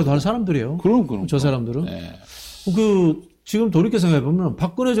조작이라도 할 사람들이에요. 그럼. 저 사람들은. 네. 지금 돌이켜 생각해보면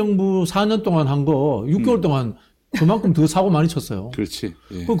박근혜 정부 4년 동안 한 거 6개월 동안 그만큼 더 사고 많이 쳤어요. 그렇지.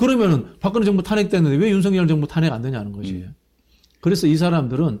 예. 그러면은 박근혜 정부 탄핵됐는데 왜 윤석열 정부 탄핵 안 되냐는 거지. 그래서 이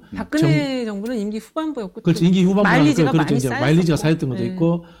사람들은 박근혜 정부는 임기 후반부였고. 그렇지. 임기 후반부. 마일리지가 많이 쌓였고. 마일리지가 쌓였던 것도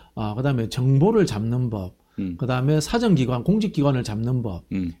있고, 그다음에 정보를 잡는 법. 그다음에 사정기관, 공직기관을 잡는 법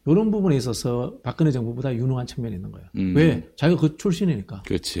이런 부분에 있어서 박근혜 정부보다 유능한 측면이 있는 거예요. 왜? 자기가 그 출신이니까.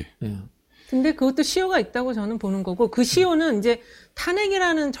 그렇지. 예. 근데 그것도 시효가 있다고 저는 보는 거고 그 시효는 이제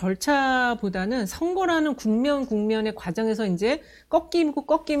탄핵이라는 절차보다는 선거라는 국면의 과정에서 이제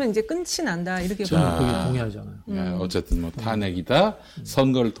꺾이면 이제 끝이 난다 이렇게 보는 거예요. 거기에 동의하잖아요. 어쨌든 탄핵이다,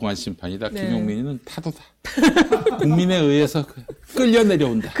 선거를 통한 심판이다. 네. 김용민이는 타도다. 국민에 의해서 끌려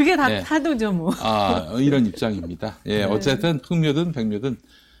내려온다. 그게 다 타도죠 뭐. 이런 입장입니다. 예, 어쨌든 흑묘든 백묘든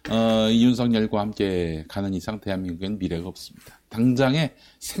윤석열과 함께 가는 이상 대한민국엔 미래가 없습니다. 당장의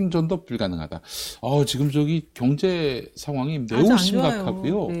생존도 불가능하다. 지금 저기 경제 상황이 매우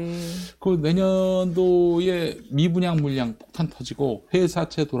심각하고요. 네. 그 내년도에 미분양 물량 폭탄 터지고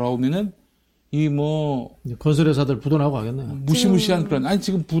회사채 돌아오면은 건설회사들 부도 나고 가겠네요. 무시무시한 그런,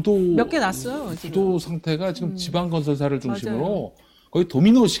 지금 부도. 몇 개 났어요, 지금. 부도 상태가 지금 지방건설사를 중심으로 맞아요. 거의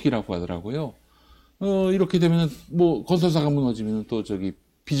도미노식이라고 하더라고요. 이렇게 되면은, 건설사가 무너지면은 또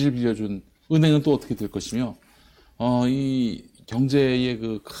빚을 빌려준 은행은 또 어떻게 될 것이며, 이 경제의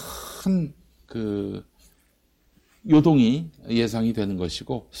큰 요동이 예상이 되는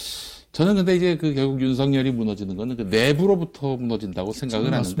것이고, 저는 근데 이제 결국 윤석열이 무너지는 거는 내부로부터 무너진다고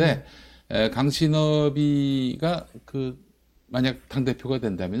생각을 하는데, 강신업이가 만약 당대표가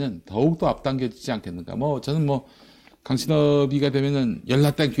된다면은 더욱더 앞당겨지지 않겠는가. 저는 강신업이가 되면은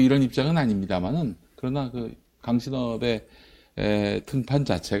열나땡큐 이런 입장은 아닙니다만은, 그러나 강신업의 등판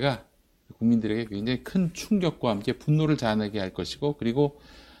자체가 국민들에게 굉장히 큰 충격과 함께 분노를 자아내게 할 것이고, 그리고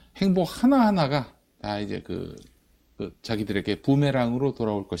행보 하나하나가 다 이제 자기들에게 부메랑으로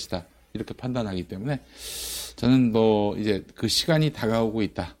돌아올 것이다. 이렇게 판단하기 때문에 저는 이제 시간이 다가오고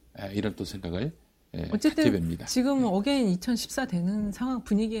있다. 이런 또 생각을 어쨌든 갖게 됩니다. 지금 어게인 2014 되는 상황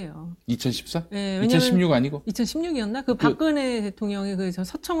분위기예요. 2014? 네, 2016 아니고? 2016이었나? 박근혜 대통령이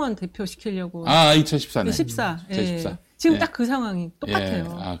서청원 대표 시키려고. 2014네. 2014. 2014. 예. 지금 딱 그 상황이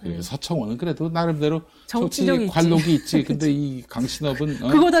똑같아요. 그래요. 서청원은 그래도 나름대로 정치적이 관록이 있지. 근데 이 강신업은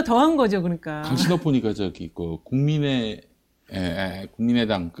그거보다 더한 거죠, 그러니까. 강신업 보니까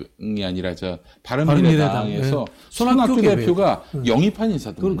국민의당이 아니라 바른미래당에서 손학규 대표가 영입한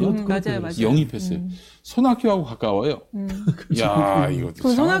인사거든요. 맞아요. 영입했어요. 손학규하고 가까워요. 야, 이거.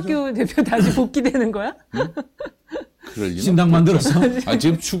 그럼 손학규 대표 다시 복귀되는 거야? 그럴 리는 신당 만들었어.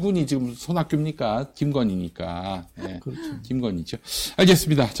 지금 추군이 지금 손학규입니까? 김건희니까. 네, 그렇죠. 김건희죠.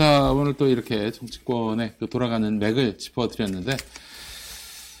 알겠습니다. 자, 오늘 또 이렇게 정치권의 돌아가는 맥을 짚어드렸는데,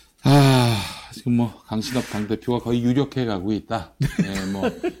 지금 강신업 당대표가 거의 유력해 가고 있다. 네,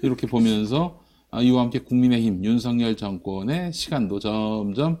 이렇게 보면서, 이와 함께 국민의힘, 윤석열 정권의 시간도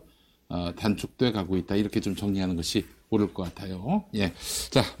점점, 단축돼 가고 있다. 이렇게 좀 정리하는 것이 옳을 것 같아요. 예.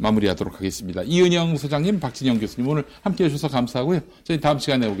 자, 마무리하도록 하겠습니다. 이은영 소장님, 박진영 교수님 오늘 함께 해주셔서 감사하고요. 저희 다음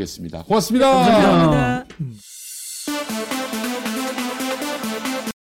시간에 오겠습니다. 고맙습니다. 감사합니다.